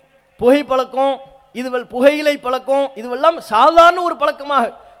 சிகரெட்டு, புகைப்பழக்கம், புகையிலை பழக்கம், இதுவெல்லாம் சாதாரண ஒரு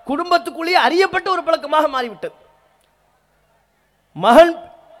பழக்கமாக, குடும்பத்துக்குள்ளேயே அறியப்பட்ட ஒரு பழக்கமாக மாறிவிட்டது. மகன்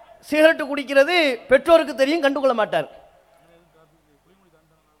சிகரெட்டு குடிக்கிறது பெற்றோருக்கு தெரியும், கண்டுகொள்ள மாட்டார்.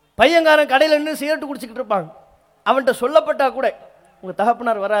 பையங்காரன் கடையில் நின்று சிகரெட்டு குடிச்சிக்கிட்டு இருப்பாங்க. அவன்கிட்ட சொல்லப்பட்டா கூட, உங்கள்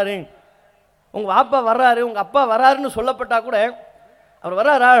தகப்பனார் வராரு, உங்கள் அப்பா வர்றாரு, உங்கள் அப்பா வராருன்னு சொல்லப்பட்டா கூட, அவர்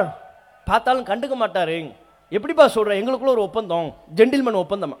வர்றாரா பார்த்தாலும் கண்டுக்க மாட்டாரு. எப்படிப்பா சொல்கிற? எங்களுக்குள்ள ஒரு ஒப்பந்தம், ஜென்டில்மேன்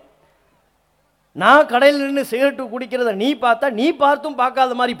ஒப்பந்தமா. நான் கடையில் நின்று சிகரெட்டு குடிக்கிறத நீ பார்த்தா நீ பார்த்தும்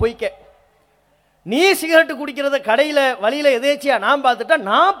பார்க்காத மாதிரி போய்க்க. நீ சிகரெட்டு குடிக்கிறத கடையில் வழியில் எதேச்சியா நான் பார்த்துட்டா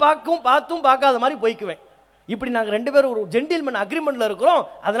நான் பார்த்தும் பார்க்காத மாதிரி போய்க்குவேன். இப்படி நாங்கள் 2 பேரும் ஒரு ஜென்டில்மேன் அக்ரிமெண்ட்ல இருக்கிறோம்,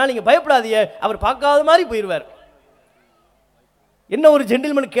 அதனால நீங்க பயப்படாதீங்க, அவர் பார்க்காத மாதிரி போயிடுவார். என்ன ஒரு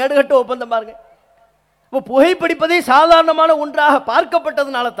ஜென்டில்மேன் கேடுகட்ட ஒப்பந்தம் பாருங்க. இப்போ புகைப்பிடிப்பதை சாதாரணமான ஒன்றாக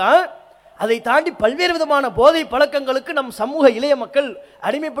பார்க்கப்பட்டதுனால தான் அதை தாண்டி பல்வேறு விதமான போதை பழக்கங்களுக்கு நம் சமூக இளைய மக்கள்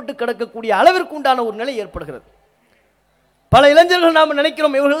அடிமைப்பட்டு கிடக்கக்கூடிய அளவிற்கு உண்டான ஒரு நிலை ஏற்படுகிறது. பல இளைஞர்கள் நாம்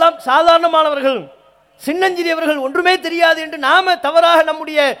நினைக்கிறோம் இவர்களெல்லாம் சாதாரணமானவர்கள், சின்னஞ்சிறியவர்கள், ஒன்றுமே தெரியாது என்று நாம தவறாக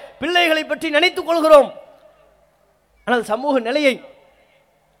நம்முடைய பிள்ளைகளை பற்றி நினைத்துக் கொள்கிறோம். ஆனால் சமூக நிலையை,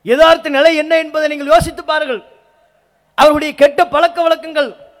 யதார்த்த நிலை என்ன என்பதை நீங்கள் யோசித்து பாருங்கள். அவர்களுடைய கெட்ட பழக்க வழக்கங்கள்,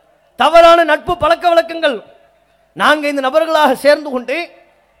 தவறான நட்பு பழக்க வழக்கங்கள், 4-5 நபர்களாக சேர்ந்து கொண்டு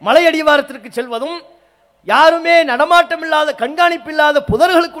மலை அடிவாரத்திற்கு செல்வதும், யாருமே நடமாட்டம் இல்லாத கண்காணிப்பு இல்லாத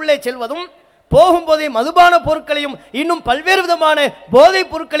புதர்களுக்குள்ளே செல்வதும், போகும்போதே மதுபான பொருட்களையும் இன்னும் பல்வேறு விதமான போதைப்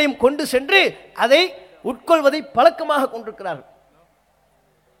பொருட்களையும் கொண்டு சென்று அதை உட்கொள்வதை பழக்கமாக கொண்டிருக்கிறார்கள்.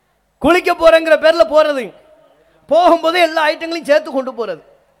 குளிக்க போறங்கிற பேர்ல போறது, போகும்போதே எல்லா ஐட்டங்களையும் சேர்த்து கொண்டு போறது.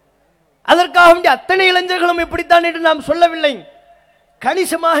 அதற்காக வேண்டிய அத்தனை இளைஞர்களும் இப்படித்தான் என்று நாம் சொல்லவில்லை,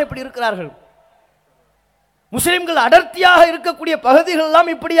 கணிசமாக இப்படி இருக்கிறார்கள். முஸ்லிம்கள் அடர்த்தியாக இருக்கக்கூடிய பகுதிகள் எல்லாம்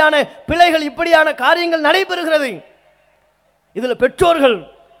இப்படியான பிழைகள், இப்படியான காரியங்கள் நடைபெறுகிறது. இதில் பெற்றோர்கள்,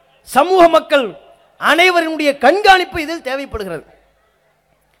 சமூக மக்கள் அனைவருடைய கண்காணிப்பு இதில் தேவைப்படுகிறது.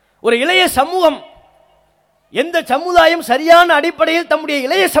 ஒரு இளைய சமூகம், எந்த சமுதாயம் சரியான அடிப்படையில் தம்முடைய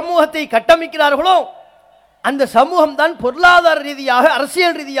இளைய சமூகத்தை கட்டமைக்கிறார்களோ அந்த சமூகம் தான் பொருளாதார ரீதியாக,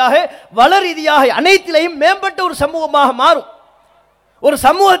 அரசியல் ரீதியாக, வள ரீதியாக அனைத்திலையும் மேம்பட்ட ஒரு சமூகமாக மாறும். ஒரு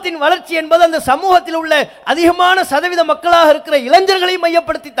சமூகத்தின் வளர்ச்சி என்பது அந்த சமூகத்தில் உள்ள அதிகமான சதவீத மக்களாக இருக்கிற இளைஞர்களை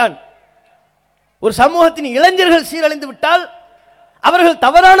மையப்படுத்தித்தான். ஒரு சமூகத்தின் இளைஞர்கள் சீரழிந்து விட்டால், அவர்கள்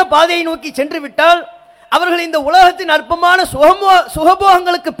தவறான பாதையை நோக்கி சென்று விட்டால், அவர்கள் இந்த உலகத்தின் அற்பமான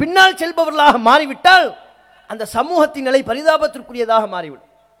சுகபோகங்களுக்கு பின்னால் செல்பவர்களாக மாறிவிட்டால் அந்த சமூகத்தின் நிலை பரிதாபத்திற்குரியதாக மாறிவிடும்.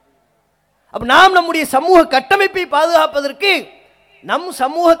 அப்ப நாம் நம்முடைய சமூக கட்டமைப்பை பாதுகாப்பதற்கு நம்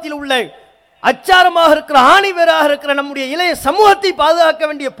சமூகத்தில் உள்ள அச்சாரமாக இருக்கிற, ஆணிவேராக இருக்கிற நம்முடைய இளைய சமூகத்தை பாதுகாக்க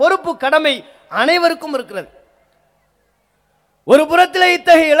வேண்டிய பொறுப்பு, கடமை அனைவருக்கும் இருக்கிறது. ஒரு புறத்திலே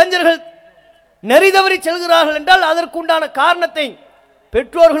இத்தகைய இளைஞர்கள் நெறிதவறி செல்கிறார்கள் என்றால் அதற்குண்டான காரணத்தை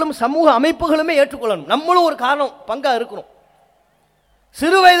பெற்றோர்களும் சமூக அமைப்புகளுமே ஏற்றுக்கொள்ளணும். நம்மளும் ஒரு காரணம், பங்கா இருக்கணும்.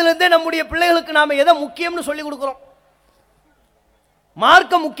 சிறு வயதிலிருந்தே நம்முடைய பிள்ளைகளுக்கு நாம எதை முக்கியம்னு சொல்லிக் கொடுக்கிறோம்?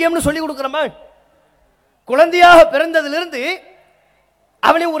 மார்க்கம் முக்கியம்னு சொல்லிக் கொடுக்கிறோமா? குழந்தையாக பிறந்ததிலிருந்து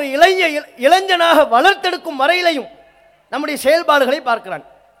அவனை ஒரு இளைஞனாக வளர்த்தெடுக்கும் வரையிலையும் நம்முடைய செயல்பாடுகளை பார்க்கிறான்,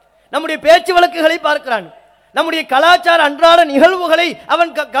 நம்முடைய பேச்சு வழக்குகளை பார்க்கிறான், நம்முடைய கலாச்சார அன்றாட நிகழ்வுகளை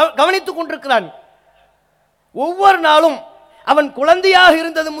அவன் கவனித்துக் கொண்டிருக்கிறான். ஒவ்வொரு நாளும் அவன் குழந்தையாக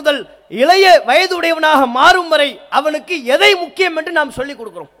இருந்தது முதல் இளைய வயதுடையவனாக மாறும் வரை அவனுக்கு எதை முக்கியம் என்று நாம் சொல்லிக்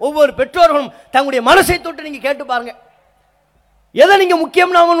கொடுக்கிறோம். ஒவ்வொரு பெற்றோர்களும் தங்களுடைய மனசை தொட்டு நீங்க கேட்டு பாருங்க, எதை நீங்க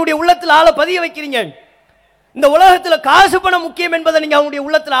முக்கியம்னு அவனுடைய உள்ளத்தில் ஆழ பதிய வைக்கிறீங்க? இந்த உலகத்தில் காசு பணம் முக்கியம் என்பதை நீங்க அவனுடைய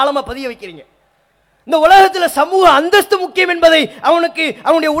உள்ளத்தில் ஆழமா பதிய வைக்கிறீங்க. இந்த உலகத்தில் சமூக அந்தஸ்து முக்கியம் என்பதை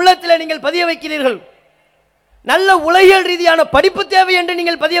அவனுடைய உள்ளத்தில் நீங்கள் பதிய வைக்கிறீர்கள். நல்ல உலகியல் ரீதியான படிப்பு தேவை என்று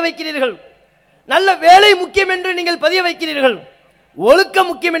நீங்கள் பதிய வைக்கிறீர்கள். நல்ல வேலை முக்கியம் என்று நீங்கள் பதிய வைக்கிறீர்கள். ஒழுக்கம்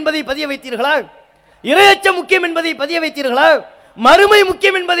முக்கியம் என்பதை பதிய வைத்தீர்களா? இறையச்சம் முக்கியம் என்பதை பதிய வைத்தீர்களா? மறுமை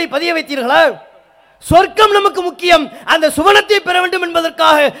முக்கியம் என்பதை பதிய வைத்தீர்களா? சொர்க்கம் நமக்கு முக்கியம், அந்த சுவனத்தை பெற வேண்டும்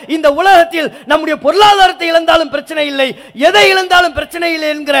என்பதற்காக இந்த உலகத்தில் நம்முடைய பொருளாதாரத்தை இழந்தாலும் பிரச்சனை இல்லை, எதை இழந்தாலும் பிரச்சனை இல்லை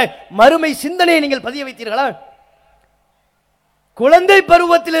என்கிற மறுமை சிந்தனையை நீங்கள் பதிய வைத்தீர்களா? குழந்தை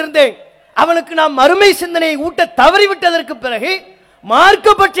பருவத்திலிருந்தே அவனுக்கு நாம் மறுமை சிந்தனையை ஊட்ட தவறிவிட்டதற்கு பிறகு,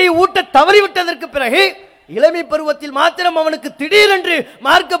 மார்க்க பற்றியை ஊட்ட தவறிவிட்டதற்கு பிறகு, இளமை பருவத்தில் மாத்திரம் அவனுக்கு திடீரென்று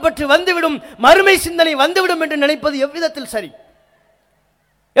மார்க்க பற்றி வந்துவிடும், மறுமை சிந்தனை வந்துவிடும் என்று நினைப்பது எவ்விதத்தில் சரி?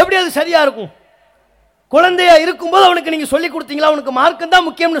 எப்படி அது சரியா இருக்கும்? குழந்தையா இருக்கும்போது அவனுக்கு நீங்க சொல்லி கொடுத்தீங்களா? அவனுக்கு மார்க்கம் தான்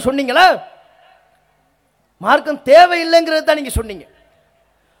முக்கியம்னு சொன்னீங்களா? மார்க்கம் தேவையில்லைங்கிறது தான் நீங்க சொன்னீங்க.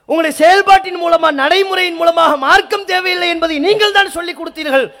 உங்களுடைய செயல்பாட்டின் மூலமா, நடைமுறையின் மூலமாக மார்க்கம் தேவையில்லை என்பதை நீங்கள் தான் சொல்லிக்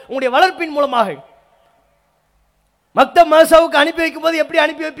கொடுத்தீர்கள். உங்களுடைய வளர்ப்பின் மூலமாக மக்தப் மதரசாவுக்கு அனுப்பி வைக்கும் போது எப்படி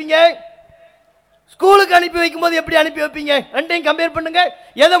அனுப்பி வைப்பீங்க? ஸ்கூலுக்கு அனுப்பி வைக்கும் போது எப்படி அனுப்பி வைப்பீங்க? ரெண்டையும் கம்பேர் பண்ணுங்க.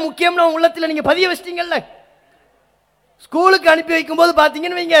 எதை முக்கியம்னு உள்ளத்தில் நீங்க பதிய வச்சிட்டீங்கல்ல. ஸ்கூலுக்கு அனுப்பி வைக்கும் போது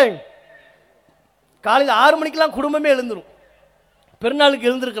பாத்தீங்கன்னு வைங்க, காலையில் 6 மணிக்கெல்லாம் குடும்பமே எழுந்துரும். பெருநாளுக்கு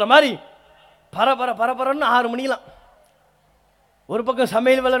எழுந்திருக்கிற மாதிரி பரபரன்னு 6 மணிலாம். ஒரு பக்கம்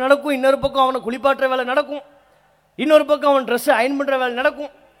சமையல் வேலை நடக்கும், இன்னொரு பக்கம் அவனை குளிப்பாட்டுற வேலை நடக்கும், இன்னொரு பக்கம் அவன் ட்ரெஸ் அயன் பண்ற வேலை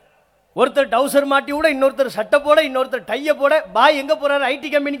நடக்கும். ஒருத்தர் டவுசர் மாட்டி விட, இன்னொருத்தர் சட்டை போட, இன்னொருத்தர் டையை போட. பாய் எங்க போறாரு? ஐடி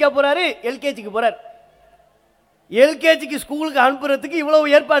கம்பெனிக்கா போறாரு, எல்கேஜிக்கு போறாரு. எல்கேஜிக்கு ஸ்கூலுக்கு அனுப்புறதுக்கு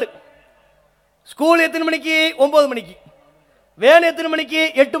இவ்வளவு ஏற்பாடு. ஸ்கூல் எத்தனை மணிக்கு? 9 மணிக்கு. வேன் எத்தனை மணிக்கு?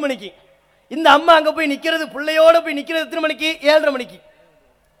 8 மணிக்கு. இந்த அம்மா அங்க போய் நிக்கிறது, பிள்ளையோட போய் நிக்கிறது எத்தனை மணிக்கு? 7:30 மணிக்கு.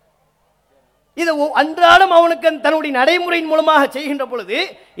 இதை அன்றாடம் அவனுக்கு தன்னுடைய நடைமுறையின் மூலமாக செய்கின்ற பொழுது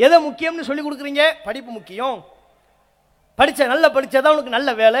எதை முக்கியம்னு சொல்லி கொடுக்குறீங்க? படிப்பு முக்கியம், நல்லா படிச்சாதான் உனக்கு நல்ல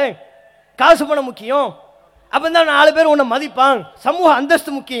வேலை, காசு பணம் முக்கியம், அப்பதான் 4 பேர் உன்னை மதிப்பான், சமூக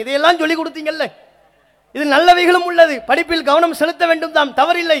அந்தஸ்து முக்கியம், இதையெல்லாம் சொல்லி கொடுத்தீங்கல்ல. இது நல்லவைகளும் உள்ளது, படிப்பில் கவனம் செலுத்த வேண்டும் தான்,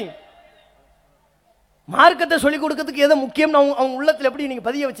 தவறில்லை. மார்க்கத்தை சொல்லிக் கொடுக்கிறதுக்கு எதை முக்கியம் அவங்க உள்ளத்தில் எப்படி நீங்க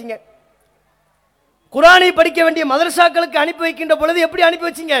பதிய வச்சீங்க? குர்ஆனை படிக்க வேண்டிய மதரசாக்களுக்கு அனுப்பி வைக்கின்ற பொழுது எப்படி அனுப்பி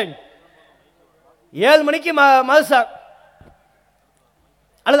வச்சீங்க? 7 மணிக்கு மதரசா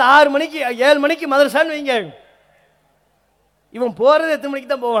அல்லது 6 மணிக்கு 7 மணிக்கு மதரசான்னு வைங்க. இவன் போறது எத்தனை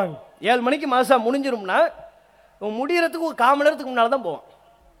மணிக்கு தான் போவாங்க? 7 மணிக்கு மதரசா முடிஞ்சிரும்னா இவன் முடியறதுக்கு ஒரு 1/4 மணி நேரத்துக்கு முன்னால தான் போவான்.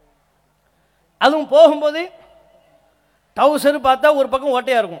 அதுவும் போகும்போது டவுசர் பார்த்தா ஒரு பக்கம்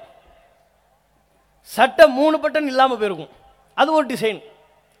ஓட்டையா இருக்கும், சட்டை 3 பட்டன் இல்லாமல் போயிருக்கும், அது ஒரு டிசைன்,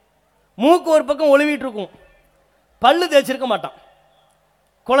 மூக்கு ஒரு பக்கம் ஒளிவிட்டு இருக்கும், பல்லு தேய்ச்சிருக்க மாட்டான்,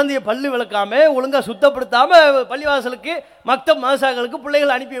 குழந்தைய பல்லு விளக்காம ஒழுங்காக சுத்தப்படுத்தாம பள்ளிவாசலுக்கு மக்தப் மதரசாக்களுக்கு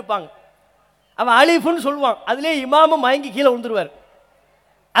பிள்ளைகளை அனுப்பி வைப்பாங்க. அவன் அலிஃபுன்னு சொல்லுவான், அதுலேயே இமாமும் மயங்கி கீழே விழுந்துருவார்.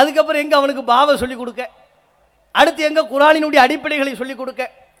 அதுக்கப்புறம் எங்கே அவனுக்கு பாவை சொல்லிக் கொடுக்க, அடுத்து எங்கே குர்ஆனினுடைய அடிப்படைகளை சொல்லிக் கொடுக்க.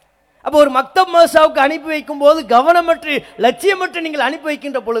 அப்போ ஒரு மக்தப் மதரசாவுக்கு அனுப்பி வைக்கும் போது கவனமற்று லட்சியமற்று நீங்கள் அனுப்பி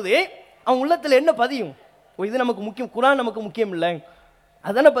வைக்கின்ற பொழுது அவன் உள்ளத்தில் என்ன பதியும்? இது நமக்கு முக்கியம், குர்ஆன் நமக்கு முக்கியம் இல்லை,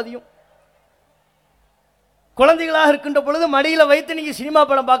 அதான பதியும். குழந்தைகளாக இருக்கின்ற பொழுது மடியில் வைத்து நீங்கள் சினிமா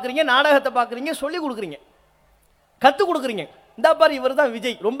படம் பார்க்குறீங்க, நாடகத்தை பார்க்குறீங்க, சொல்லிக் கொடுக்குறீங்க, கற்றுக் கொடுக்குறீங்க. இந்த பாரு இவர் தான்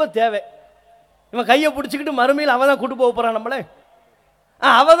விஜய், ரொம்ப தேவை, இவன் கையை பிடிச்சிக்கிட்டு மறுமையில் அவன் தான் கூட்டு போக போகிறான் நம்மளே,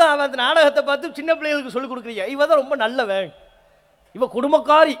 அவன் அந்த நாடகத்தை பார்த்து சின்ன பிள்ளைகளுக்கு சொல்லிக் கொடுக்குறீங்க, இவ தான் ரொம்ப நல்லவன், இவ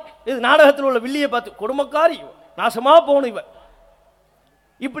குடும்பக்காரி, இது நாடகத்தில் உள்ள வில்லியை பார்த்து குடும்பக்காரி, நாசமாக போகணும் இவன்,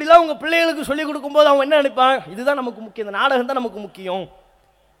 இப்படிலாம் உங்கள் பிள்ளைகளுக்கு சொல்லிக் கொடுக்கும்போது அவன் என்ன நினைப்பான்? இதுதான் நமக்கு முக்கியம், இந்த நாடகம் தான் நமக்கு முக்கியம்,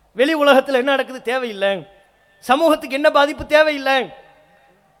 வெளி உலகத்தில் என்ன நடக்குது தேவையில்லை, சமூகத்துக்கு என்ன பாதிப்பு தேவையில்லை.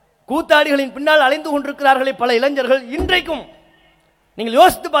 கூத்தாடிகளின் பின்னால் அலைந்து கொண்டிருக்கிறார்களே பல இளைஞர்கள். இன்றைக்கும் நீங்கள்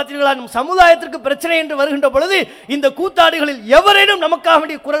யோசித்து பார்த்தீர்களா, நம் சமுதாயத்திற்கு பிரச்சனை என்று வருகின்ற பொழுது இந்த கூத்தாடிகளில் எவரேனும் நமக்காக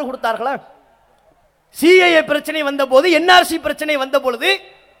வேண்டிய குரல் கொடுத்தார்களா? சிஏஏ பிரச்சனை வந்த போது, என்ஆர்சி பிரச்சனை வந்த பொழுது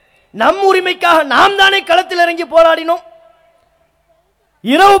நம் உரிமைக்காக நாம் தானே களத்தில் இறங்கி போராடினோம்.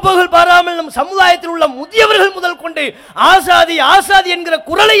 இரவு பகல் பாராமல் நம் சமுதாயத்தில் உள்ள முதியவர்கள் முதல் கொண்டு ஆசாதி ஆசாதி என்கிற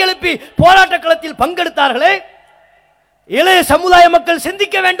குரலை எழுப்பி போராட்ட களத்தில் பங்கெடுத்தார்களே. இளைய சமுதாய மக்கள்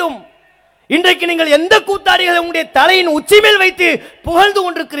சிந்திக்க வேண்டும். இன்றைக்கு நீங்கள் எந்த கூத்தாடிகளை உங்களுடைய தலையின் உச்சி மேல் வைத்து புகழ்ந்து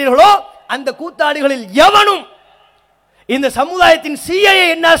கொண்டிருக்கிறீர்களோ அந்த கூத்தாடிகளில் எவனும் இந்த சமுதாயத்தின் சிஏஏ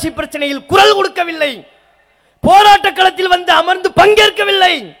என்ஆர்சி பிரச்சனையில் குரல் கொடுக்கவில்லை, போராட்ட களத்தில் வந்து அமர்ந்து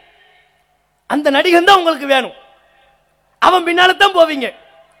பங்கேற்கவில்லை. அந்த நடிகன் தான் உங்களுக்கு வேணும், அவன் பின்னால தான் போவீங்க,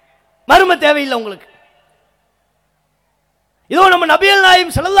 மறுமை தேவையில்லை உங்களுக்கு. இதோ நம்ம நபிகள்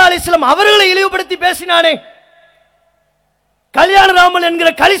நாயகம் ஸல்லல்லாஹு அலைஹி வஸல்லம் அவர்களை இழிவுபடுத்தி பேசினானே கல்யாணராமன் என்கிற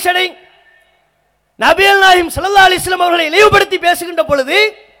கலிசடை, நபிகள் நாயகம் ஸல்லல்லாஹு அலைஹி வஸல்லம் அவர்களை இழிவுபடுத்தி பேசுகின்ற பொழுது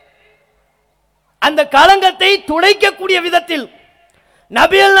அந்த களங்கத்தை துடைக்கக்கூடிய விதத்தில்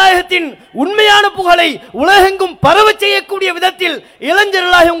நபிகள் நாயகத்தின் உண்மையான புகழை உலகெங்கும் பரவ செய்யக்கூடிய விதத்தில்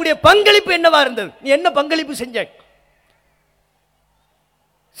இளைஞர்களாக உங்களுடைய பங்களிப்பு என்னவா இருந்தது? நீ என்ன பங்களிப்பு செஞ்ச?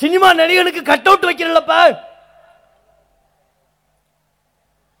 சினிமா நடிகனுக்கு கட் அவுட் வைக்கிறல்லப்பா,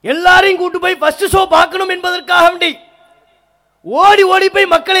 எல்லாரையும் கூட்டு போய் ஃபர்ஸ்ட் ஷோ பார்க்கணும் என்பதற்காக வேண்டி ஓடி ஓடி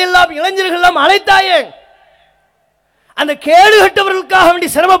போய் மக்களை எல்லாம் இளைஞர்கள் எல்லாம் அழைத்தாயே. அந்த கேடு கட்டவர்களுக்காக வேண்டி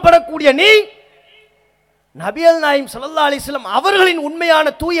சிரமப்படக்கூடிய நீ நபிகள் நாயகம் ஸல்லல்லாஹு அலைஹி வஸல்லம் அவர்களின்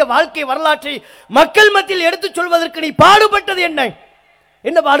உண்மையான தூய வாழ்க்கை வரலாற்றை மக்கள் மத்தியில் எடுத்துச் சொல்வதற்கு நீ பாடுபட்டது என்ன?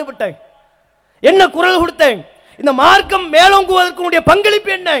 என்ன பாடுபட்ட? என்ன குரல் கொடுத்த? இந்த மார்க்கம் மேலோங்குவதற்கு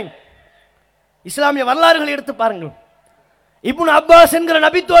பங்களிப்பு என்ன? இஸ்லாமிய வரலாறுகளை எடுத்து பாருங்கள். இப்னு அப்பாஸ் என்கிற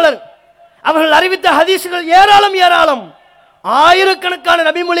நபித்தோழர் அவர்கள் அறிவித்த ஹதீசுகள் ஏராளம் ஏராளம், ஆயிரக்கணக்கான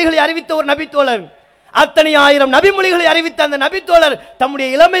நபிமொழிகளை அறிவித்த ஒரு நபித்தோழர். அத்தனை ஆயிரம் நபிமொழிகளை அறிவித்த அந்த நபித்தோழர் தம்முடைய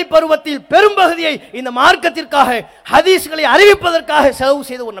இளமை பருவத்தில் பெரும்பகுதியை இந்த மார்க்கத்திற்காக ஹதீஸ்களை அறிவிப்பதற்காக செலவு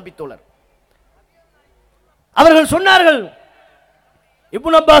செய்த ஒரு நபித்தோழர். அவர்கள் சொன்னார்கள்,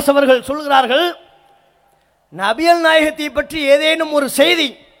 இப்னு அப்பாஸ் அவர்கள் சொல்கிறார்கள், நபிகள் நாயகத்தை பற்றி ஏதேனும் ஒரு செய்தி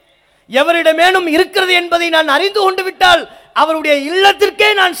எவரிடமேனும் இருக்கிறது என்பதை நான் அறிந்து கொண்டு விட்டால் அவருடைய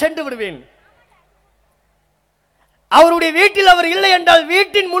இல்லத்திற்கே நான் சென்று விடுவேன். அவருடைய வீட்டில் அவர் இல்லை என்றால்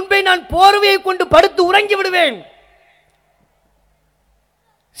வீட்டின் முன்பே நான் போர்வையை கொண்டு படுத்து உறங்கி விடுவேன்.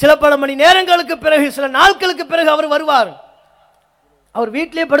 சில பல மணி நேரங்களுக்கு பிறகு, சில நாட்களுக்கு பிறகு அவர் வருவார். அவர்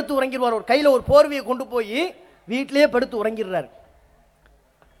வீட்டிலே படுத்து உறங்கிடுவார். ஒரு கையில் ஒரு போர்வையை கொண்டு போய் வீட்டிலே படுத்து உறங்கிடுறார்.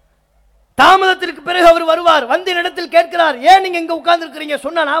 தாமதத்திற்கு பிறகு அவர் வருவார். வந்து இடத்தில் கேட்கிறார், ஏன் நீங்க இங்க உட்கார்ந்து இருக்கிறீங்க?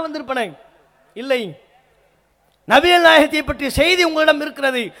 சொன்னா நான் வந்திருப்பேன். இல்லை, நபிகள் நாயகத்தை பற்றிய செய்தி உங்களிடம்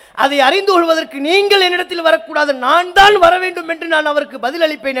இருக்கிறது, அதை அறிந்து கொள்வதற்கு நீங்கள் என்னிடத்தில் வரக்கூடாது, நான் தான் வர வேண்டும் என்று நான் அவருக்கு பதில்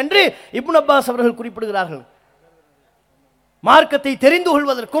அளிப்பேன் என்று இப்னு அப்பாஸ் அவர்கள் குறிப்பிடுகிறார்கள். மார்க்கத்தை தெரிந்து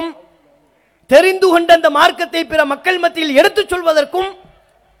கொள்வதற்கும் தெரிந்து கொண்ட அந்த மார்க்கத்தை பிற மக்கள் மத்தியில் எடுத்துச் சொல்வதற்கும்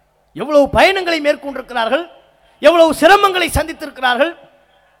எவ்வளவு பயணங்களை மேற்கொண்டிருக்கிறார்கள், எவ்வளவு சிரமங்களை சந்தித்திருக்கிறார்கள்.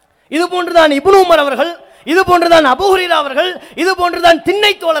 இது போன்றுதான் இப்னு உமர் அவர்கள், இது போன்றுதான் அபூ ஹுரைரா அவர்கள், இது போன்றுதான்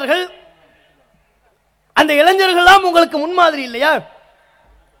திண்ணை தோழர்கள். அந்த இளைஞர்கள்லாம் உங்களுக்கு முன்மாதிரி இல்லையா?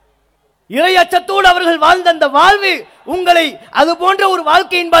 இறை அச்சத்தோடு அவர்கள் வாழ்ந்த அந்த வாழ்வு உங்களை அது போன்ற ஒரு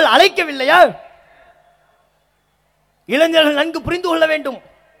வாழ்க்கையின்பால் அழைக்கவில்லையா? இளைஞர்கள் நன்கு புரிந்து கொள்ள வேண்டும்.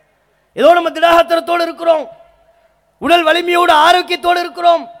 ஏதோ நம்ம திடாகத்தனத்தோடு இருக்கிறோம், உடல் வலிமையோடு ஆரோக்கியத்தோடு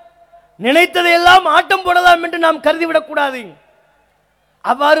இருக்கிறோம், நினைத்ததையெல்லாம் ஆட்டம் போடலாம் என்று நாம் கருதிவிடக் கூடாது.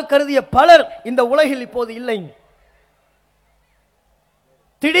 அவ்வாறு கருதிய பலர் இந்த உலகில் இப்போது இல்லை.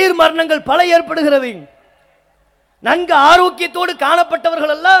 திடீர் மரணங்கள் பல ஏற்படுகிறது. நன்கு ஆரோக்கியத்தோடு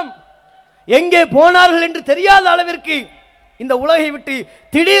காணப்பட்டவர்கள் எல்லாம் எங்கே போனார்கள் என்று தெரியாத அளவிற்கு இந்த உலகை விட்டு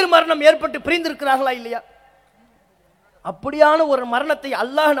திடீர் மரணம் ஏற்பட்டு பிரிந்திருக்கிறார்களா இல்லையா? அப்படியான ஒரு மரணத்தை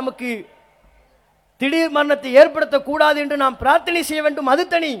அல்லாஹ் நமக்கு திடீர் மரணத்தை ஏற்படுத்தக்கூடாது என்று நாம் பிரார்த்தனை செய்ய வேண்டும், அது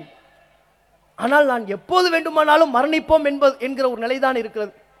தனி. ஆனால் நான் எப்போது வேண்டுமானாலும் மரணிப்போம் என்கிற ஒரு நிலைதான்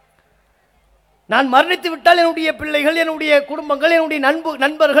இருக்கிறது. நான் மரணித்து விட்டால் என்னுடைய பிள்ளைகள், என்னுடைய குடும்பங்கள், என்னுடைய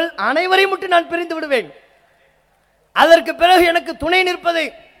நண்பர்கள் அனைவரையும் விட்டு நான் பிரிந்து விடுவேன். அதற்கு பிறகு எனக்கு துணை நிற்பது,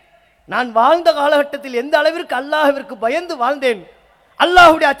 நான் வாழ்ந்த காலகட்டத்தில் எந்த அளவிற்கு அல்லாஹ்விற்கு பயந்து வாழ்ந்தேன்,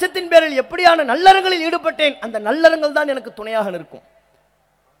 அல்லாஹ்வுடைய அச்சத்தின் பேரில் எப்படியான நல்லறங்களில் ஈடுபட்டேன், அந்த நல்லறங்கள் தான் எனக்கு துணையாக நிற்கும்.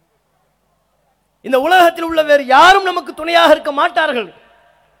 இந்த உலகத்தில் உள்ள வேறு யாரும் நமக்கு துணையாக இருக்க மாட்டார்கள்.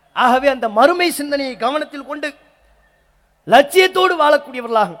 ஆகவே அந்த மறுமை சிந்தனையை கவனத்தில் கொண்டு லட்சியத்தோடு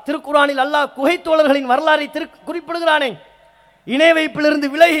வாழக்கூடியவர்களாக திருக்குர்ஆனில் அல்லாஹ் குகை தோழர்களின் வரலாறை குறிப்பிடுகிறானே, இணை வைப்பிலிருந்து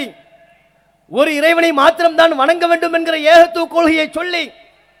விலகி ஒரு இறைவனை மாத்திரம்தான் வணங்க வேண்டும் என்கிற ஏகத்துவ கொள்கையை சொல்லி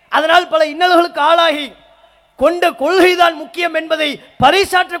அதனால் பல இன்னல்களுக்கு ஆளாகி கொண்ட கொள்கைதான் முக்கியம் என்பதை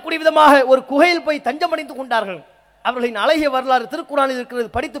பறைசாற்றக்கூடிய விதமாக ஒரு குகையில் போய் தஞ்சமடைந்து கொண்டார்கள். அவர்களின் அழகிய வரலாறு திருக்குர்ஆனில் இருக்கிறது,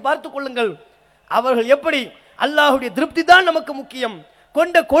 படித்து பார்த்துக் கொள்ளுங்கள். அவர்கள் எப்படி அல்லாஹ்வுடைய திருப்தி தான் நமக்கு முக்கியம்,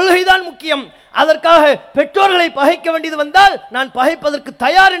 கொண்ட கொள்கைதான் முக்கியம், அதற்காக பெற்றோர்களை பகைக்க வேண்டியது வந்தால் நான் பகைப்பதற்கு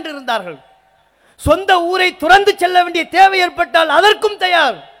தயார் என்று இருந்தார்கள். சொந்த ஊரை துறந்து செல்ல வேண்டிய தேவை ஏற்பட்டால் அதற்கும்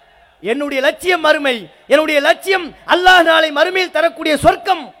தயார். என்னுடைய லட்சியம் மறுமை, என்னுடைய லட்சியம் அல்லாஹ் நாளை மறுமையில் தரக்கூடிய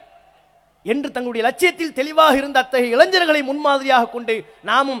சொர்க்கம் என்று தங்களுடைய லட்சியத்தில் தெளிவாக இருந்த அத்தகைய இளைஞர்களை முன்மாதிரியாக கொண்டு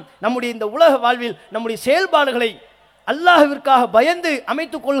நாமும் நம்முடைய இந்த உலக வாழ்வில் நம்முடைய செயல்பாடுகளை அல்லாஹ்விற்காக பயந்து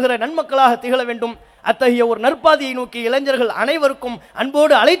அமைத்துக் கொள்கிற நன்மக்களாக திகழ வேண்டும். அத்தகைய ஒரு நற்பாதையை நோக்கி இளைஞர்கள் அனைவருக்கும்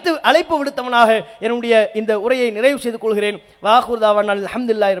அன்போடு அழைப்பு விடுத்தவனாக என்னுடைய இந்த உரையை நிறைவு செய்து கொள்கிறேன். வாஹுர் தாவான்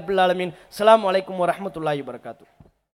அல்ஹம்துலில்லாஹி ரப்பில் ஆலமீன். அஸ்ஸலாமு அலைக்கும் வரஹ்மத்துல்லாஹி வபரகாத்துஹு.